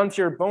you down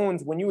to your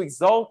bones when you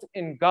exult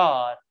in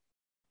God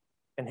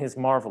and his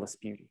marvelous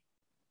beauty.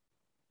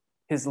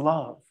 His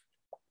love,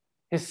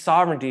 his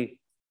sovereignty,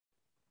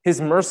 his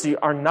mercy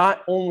are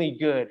not only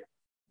good,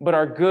 but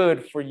are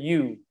good for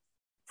you,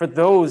 for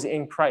those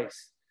in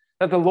Christ.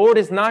 That the Lord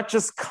is not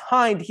just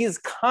kind, he is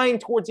kind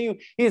towards you.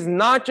 He is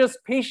not just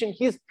patient,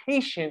 he is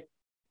patient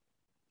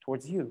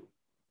towards you.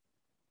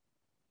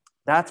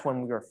 That's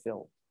when we are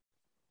filled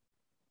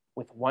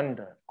with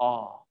wonder,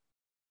 awe,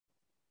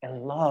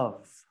 and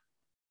love.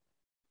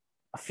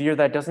 A fear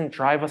that doesn't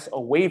drive us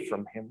away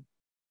from him,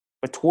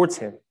 but towards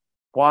him.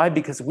 Why?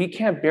 Because we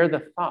can't bear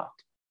the thought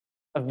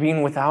of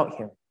being without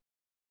him.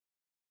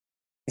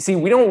 You see,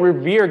 we don't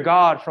revere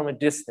God from a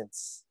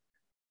distance.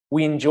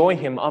 We enjoy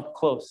him up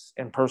close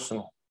and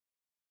personal.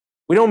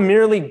 We don't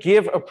merely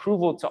give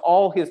approval to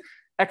all his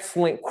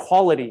excellent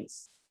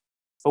qualities,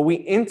 but we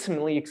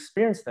intimately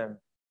experience them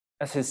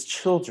as his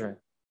children.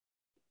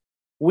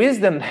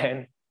 Wisdom,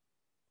 then,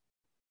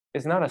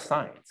 is not a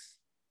science.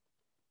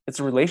 It's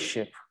a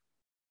relationship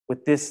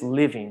with this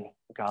living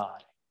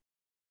God.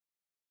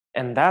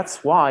 And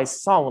that's why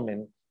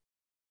Solomon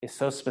is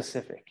so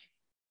specific.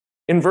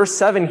 In verse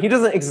 7, he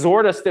doesn't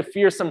exhort us to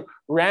fear some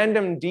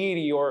random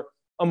deity or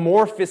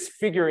amorphous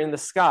figure in the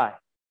sky.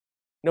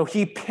 No,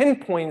 he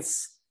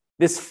pinpoints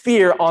this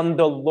fear on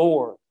the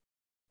Lord.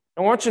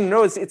 I want you to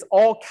notice it's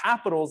all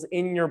capitals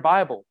in your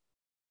Bible.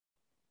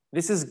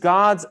 This is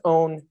God's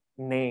own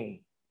name.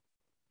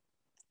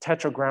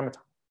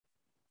 Tetragrammaton.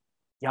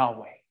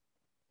 Yahweh.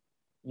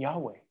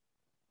 Yahweh.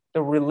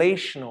 The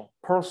relational,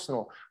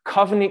 personal,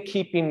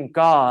 covenant-keeping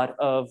God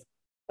of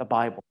the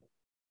Bible.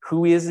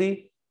 Who is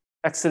he?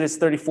 Exodus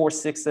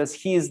 34:6 says,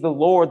 he is the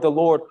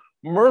Lord,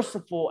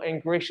 merciful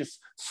and gracious,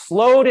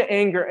 slow to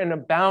anger and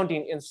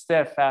abounding in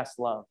steadfast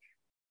love.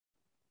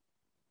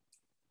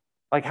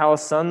 Like how a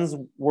son's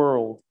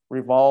world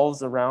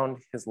revolves around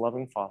his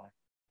loving father.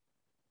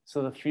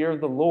 So the fear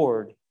of the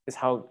Lord is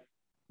how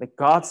the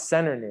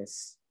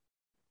God-centeredness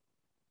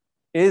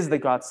is the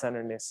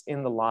God-centeredness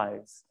in the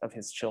lives of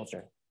his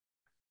children.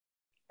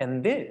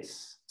 And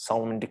this,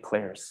 Solomon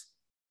declares,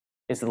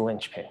 is the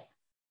linchpin.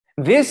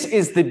 This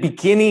is the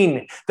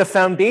beginning, the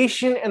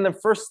foundation, and the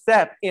first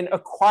step in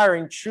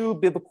acquiring true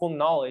biblical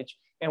knowledge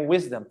and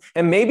wisdom.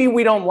 And maybe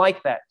we don't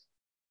like that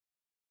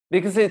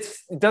because it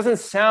doesn't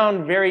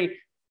sound very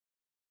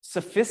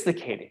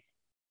sophisticated,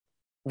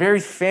 very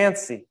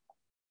fancy.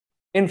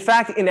 In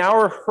fact, in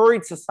our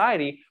hurried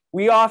society,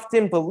 we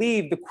often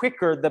believe the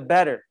quicker, the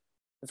better.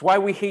 That's why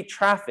we hate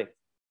traffic.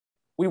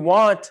 We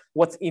want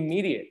what's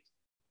immediate,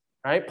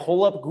 right?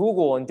 Pull up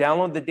Google and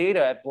download the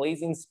data at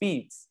blazing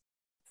speeds.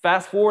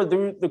 Fast forward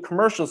through the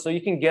commercials so you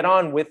can get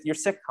on with your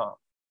sitcom.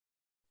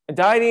 And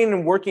dieting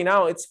and working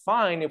out, it's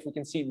fine if we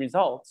can see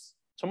results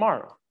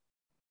tomorrow.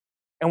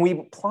 And we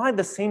apply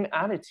the same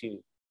attitude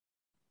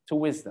to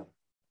wisdom.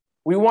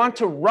 We want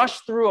to rush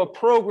through a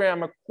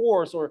program, a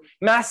course, or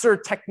master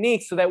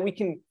techniques so that we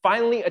can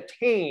finally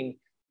attain,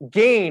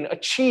 gain,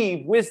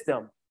 achieve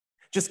wisdom.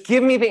 Just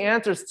give me the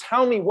answers,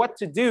 tell me what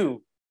to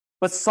do.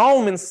 But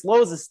Solomon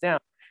slows us down.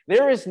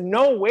 There is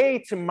no way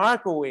to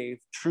microwave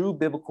true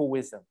biblical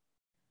wisdom.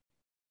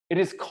 It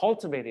is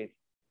cultivated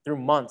through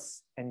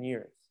months and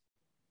years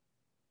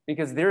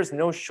because there's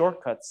no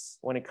shortcuts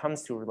when it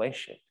comes to a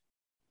relationship.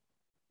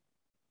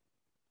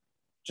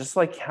 Just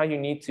like how you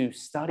need to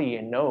study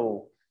and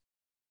know,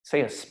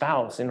 say, a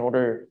spouse in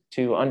order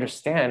to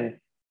understand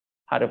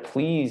how to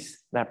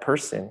please that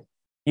person,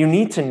 you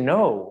need to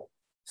know,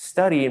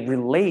 study, and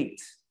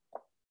relate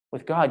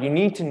with God. You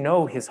need to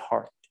know his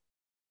heart.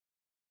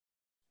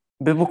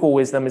 Biblical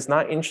wisdom is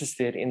not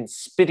interested in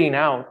spitting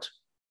out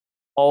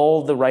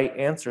all the right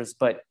answers,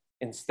 but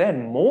instead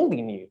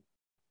molding you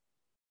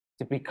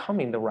to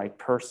becoming the right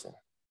person.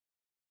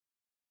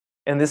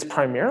 And this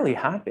primarily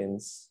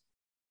happens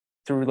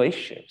through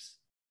relationships.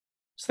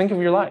 Just think of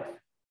your life.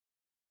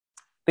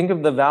 Think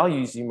of the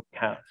values you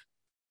might have.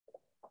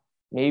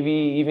 Maybe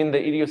even the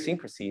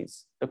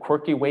idiosyncrasies, the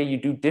quirky way you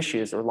do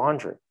dishes or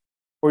laundry,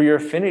 or your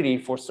affinity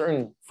for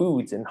certain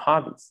foods and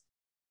hobbies.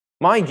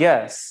 My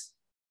guess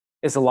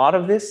is a lot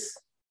of this,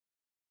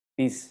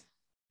 these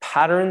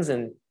patterns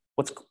and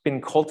what's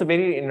been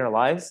cultivated in our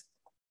lives,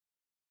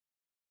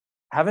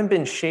 haven't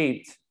been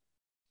shaped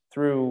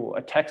through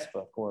a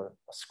textbook or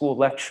a school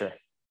lecture.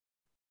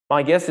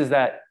 My guess is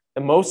that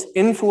the most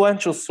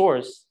influential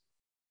source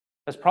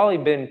has probably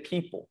been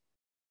people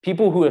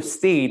who have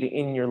stayed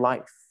in your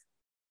life,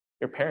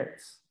 your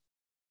parents,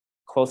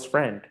 close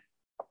friend,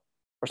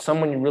 or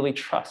someone you really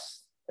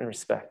trust and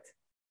respect.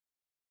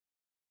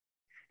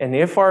 And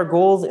if our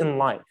goals in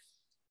life,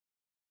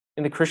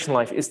 in the Christian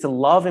life, is to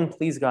love and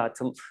please God,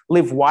 to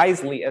live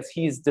wisely as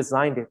He's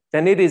designed it,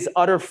 then it is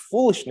utter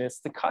foolishness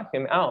to cut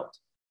Him out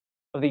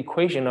of the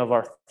equation of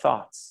our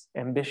thoughts,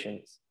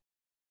 ambitions,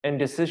 and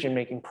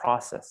decision-making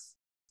process.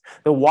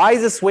 The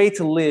wisest way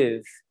to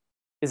live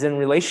is in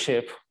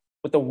relationship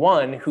with the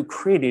one who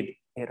created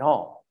it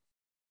all,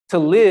 to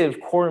live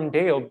coram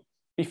Deo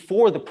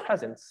before the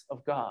presence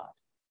of God.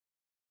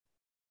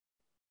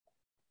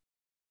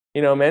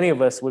 You know, many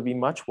of us would be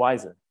much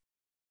wiser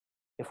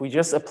if we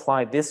just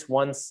apply this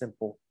one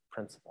simple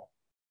principle.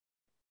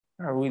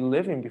 Are we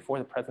living before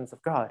the presence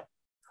of God?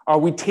 Are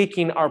we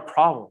taking our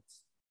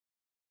problems,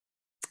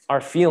 our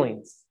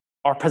feelings,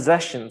 our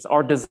possessions,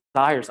 our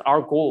desires,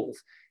 our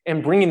goals,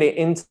 and bringing it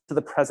into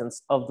the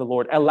presence of the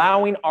Lord,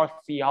 allowing our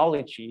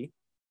theology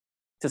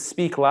to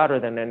speak louder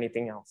than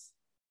anything else?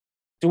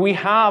 Do we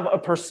have a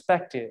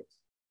perspective,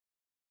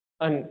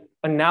 an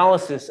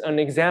analysis, an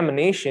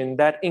examination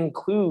that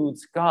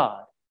includes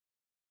God?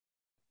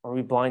 Or are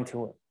we blind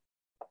to Him?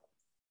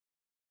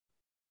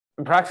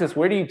 In practice,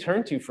 where do you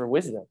turn to for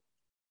wisdom?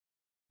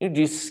 Do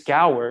you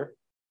scour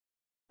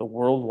the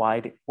World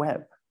Wide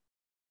Web?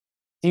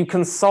 Do you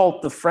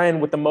consult the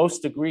friend with the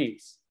most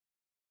degrees?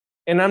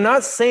 And I'm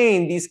not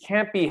saying these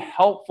can't be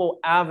helpful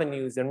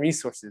avenues and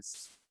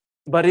resources,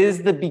 but it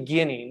is the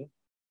beginning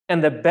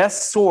and the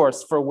best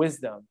source for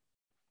wisdom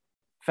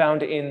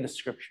found in the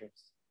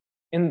Scriptures,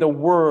 in the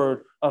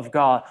Word of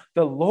God,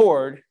 the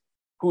Lord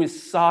who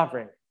is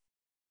sovereign,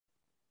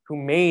 who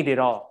made it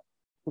all,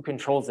 who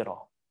controls it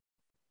all.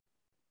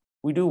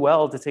 We do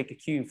well to take a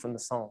cue from the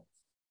Psalms.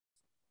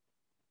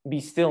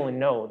 Be still and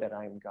know that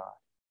I am God.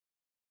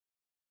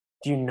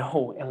 Do you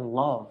know and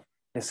love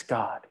this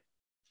God?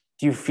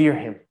 Do you fear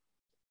Him?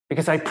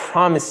 Because I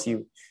promise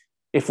you,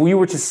 if we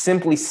were to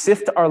simply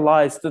sift our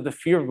lives through the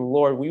fear of the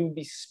Lord, we would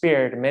be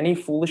spared many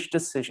foolish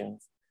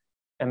decisions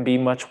and be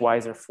much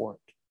wiser for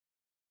it.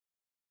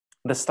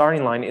 The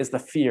starting line is the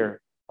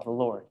fear of the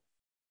Lord.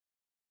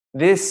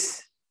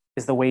 This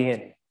is the way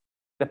in,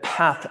 the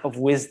path of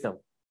wisdom.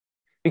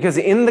 Because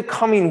in the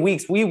coming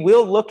weeks, we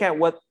will look at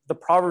what the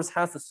Proverbs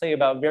has to say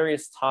about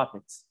various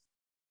topics.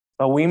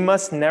 But we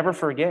must never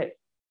forget,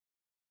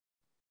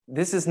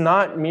 this is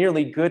not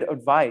merely good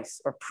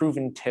advice or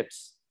proven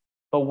tips,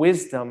 but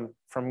wisdom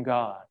from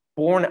God,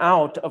 born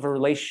out of a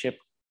relationship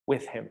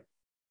with Him.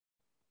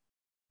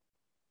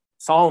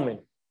 Solomon,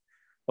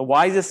 the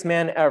wisest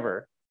man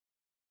ever,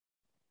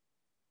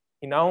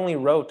 he not only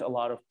wrote a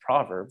lot of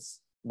Proverbs,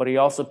 but he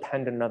also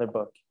penned another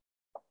book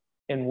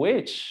in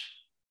which,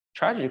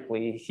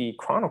 tragically, he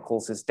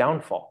chronicles his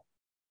downfall.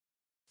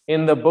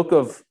 In the book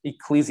of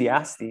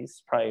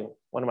Ecclesiastes, probably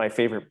one of my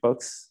favorite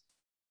books,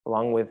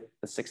 along with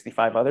the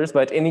 65 others,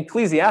 but in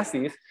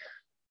Ecclesiastes,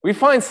 we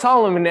find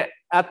Solomon at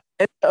the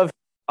end of his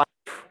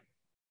life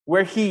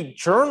where he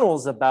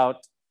journals about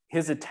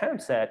his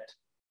attempts at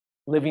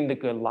living the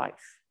good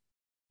life.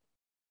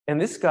 And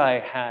this guy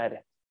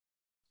had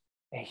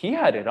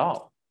it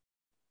all.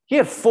 He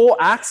had full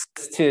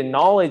access to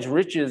knowledge,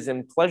 riches,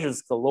 and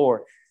pleasures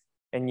galore,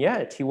 and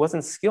yet he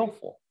wasn't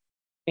skillful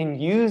in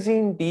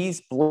using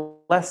these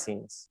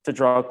blessings to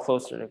draw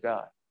closer to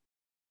God.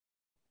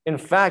 In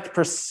fact,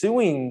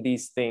 pursuing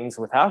these things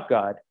without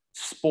God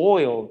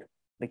spoiled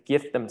the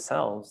gift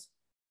themselves,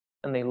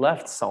 and they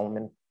left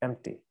Solomon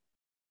empty.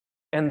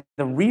 And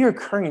the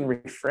reoccurring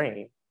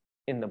refrain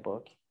in the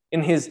book,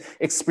 in his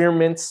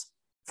experiments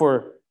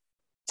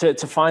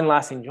to find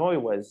lasting joy,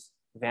 was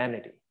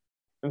vanity.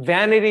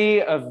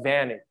 Vanity of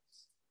vanities.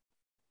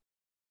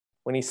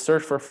 When he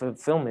searched for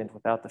fulfillment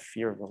without the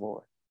fear of the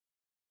Lord.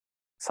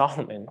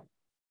 Solomon,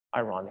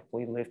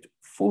 ironically, lived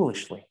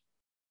foolishly.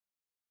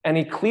 And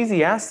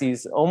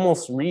Ecclesiastes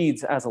almost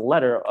reads as a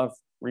letter of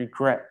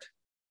regret.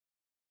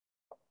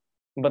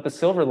 But the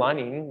silver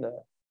lining,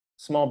 the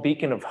small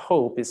beacon of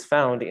hope, is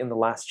found in the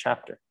last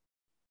chapter.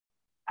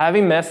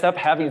 Having messed up,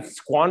 having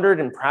squandered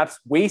and perhaps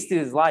wasted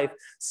his life,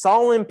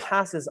 Solomon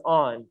passes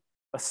on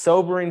a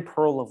sobering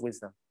pearl of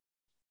wisdom.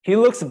 He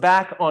looks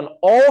back on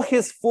all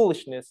his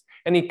foolishness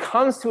and he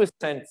comes to his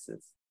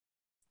senses.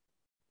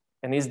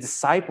 And he's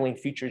discipling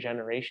future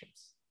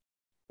generations.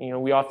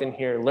 We often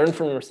hear, learn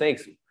from your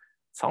mistakes.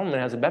 Solomon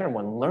has a better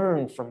one,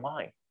 learn from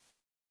mine.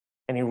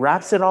 And he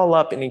wraps it all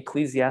up in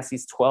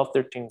Ecclesiastes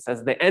 12:13. It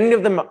says, the end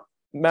of the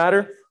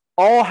matter,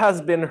 all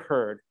has been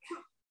heard.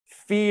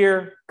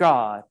 Fear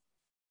God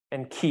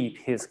and keep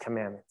his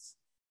commandments.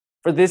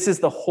 For this is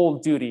the whole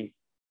duty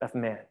of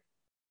man.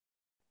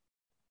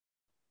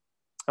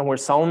 And where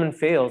Solomon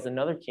fails,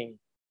 another king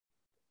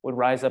would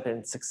rise up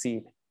and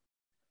succeed.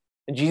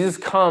 And Jesus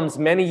comes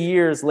many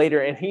years later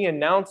and he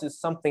announces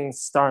something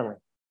startling.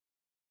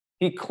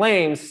 He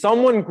claims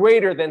someone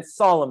greater than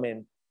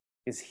Solomon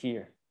is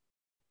here.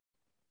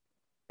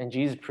 And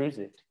Jesus proves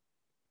it.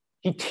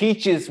 He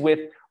teaches with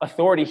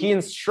authority. He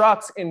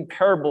instructs in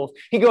parables.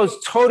 He goes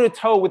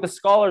toe-to-toe with the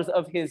scholars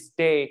of his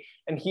day,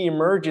 and he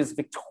emerges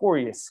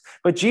victorious.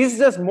 But Jesus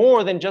does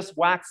more than just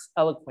wax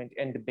eloquent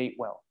and debate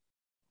well.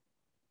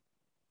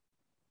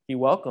 He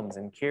welcomes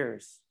and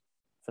cares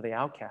for the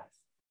outcast.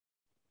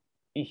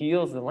 He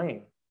heals the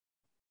lame.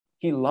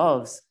 He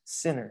loves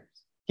sinners.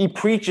 He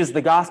preaches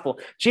the gospel.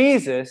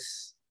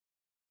 Jesus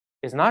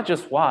is not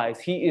just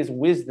wise, he is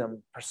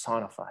wisdom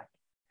personified,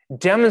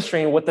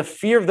 demonstrating what the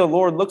fear of the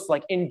Lord looks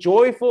like in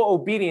joyful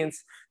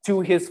obedience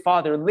to his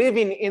Father,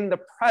 living in the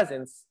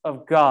presence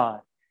of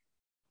God.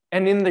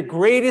 And in the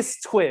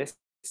greatest twist,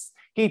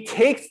 he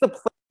takes the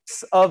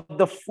place of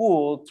the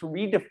fool to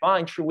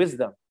redefine true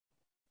wisdom.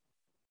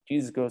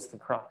 Jesus goes to the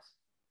cross.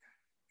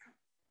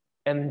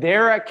 And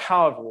there at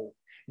Calvary,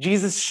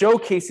 Jesus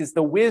showcases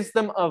the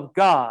wisdom of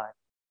God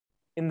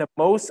in the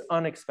most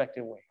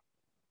unexpected way.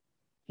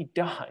 He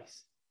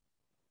dies.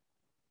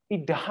 He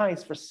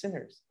dies for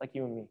sinners like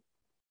you and me.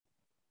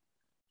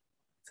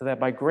 So that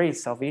by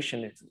grace,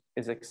 salvation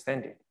is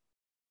extended.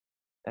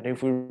 That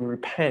if we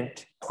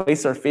repent,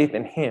 place our faith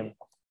in him,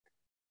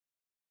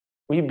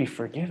 we'd be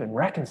forgiven,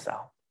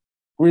 reconciled.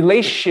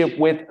 Relationship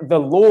with the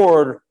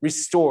Lord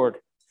restored.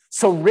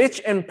 So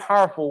rich and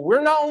powerful,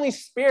 we're not only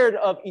spared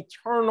of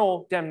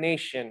eternal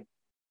damnation,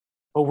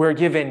 but we're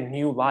given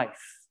new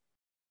life.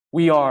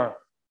 We are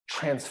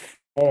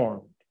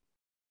transformed.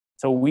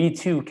 So we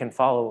too can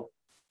follow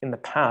in the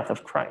path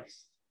of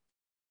Christ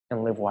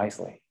and live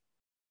wisely.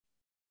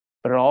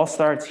 But it all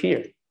starts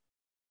here.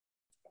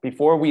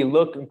 Before we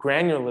look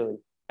granularly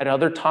at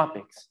other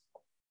topics,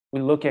 we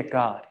look at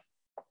God.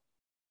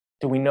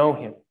 Do we know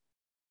him?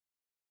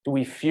 Do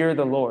we fear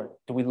the Lord?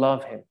 Do we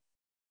love him?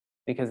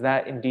 Because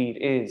that indeed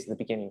is the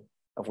beginning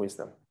of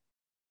wisdom.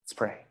 Let's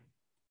pray.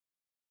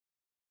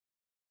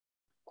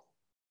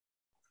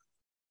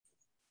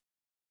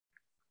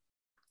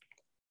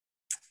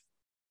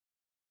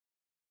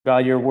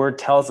 God, your word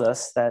tells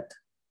us that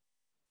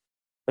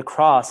the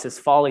cross is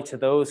folly to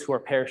those who are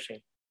perishing.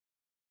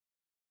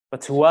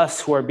 But to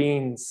us who are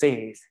being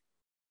saved,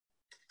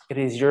 it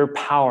is your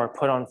power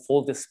put on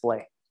full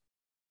display.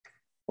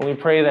 And we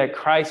pray that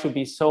Christ would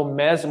be so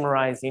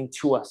mesmerizing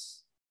to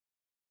us,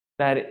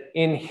 that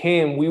in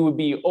him we would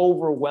be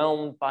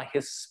overwhelmed by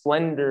his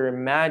splendor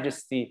and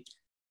majesty,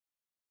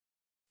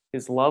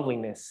 his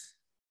loveliness,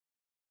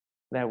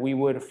 that we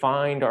would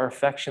find our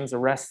affections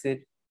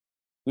arrested,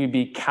 we'd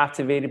be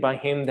captivated by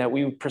him, that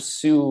we would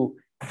pursue,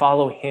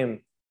 follow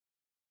him.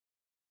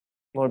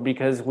 Lord,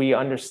 because we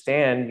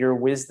understand your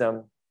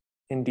wisdom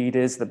indeed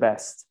is the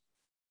best.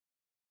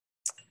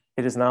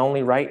 It is not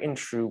only right and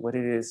true, but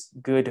it is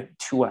good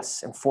to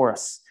us and for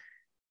us.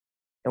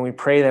 And we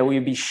pray that we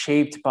would be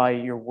shaped by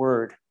your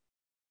word,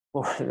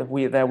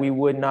 Lord, that we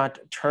would not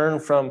turn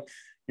from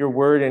your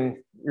word and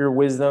your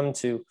wisdom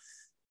to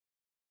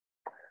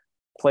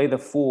play the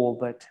fool,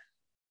 but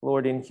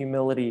Lord, in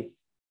humility,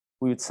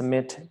 we would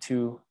submit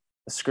to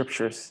the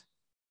scriptures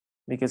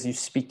because you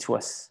speak to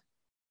us.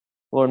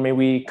 Lord, may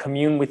we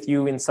commune with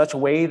you in such a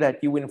way that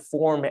you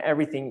inform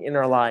everything in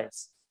our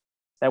lives,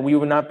 that we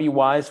would not be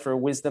wise for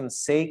wisdom's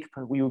sake,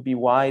 but we would be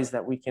wise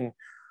that we can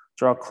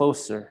draw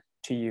closer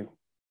to you,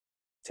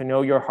 to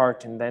know your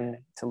heart, and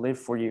then to live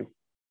for you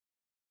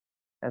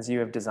as you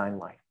have designed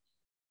life.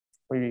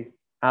 We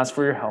ask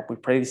for your help. We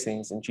pray these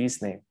things in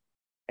Jesus' name.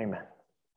 Amen.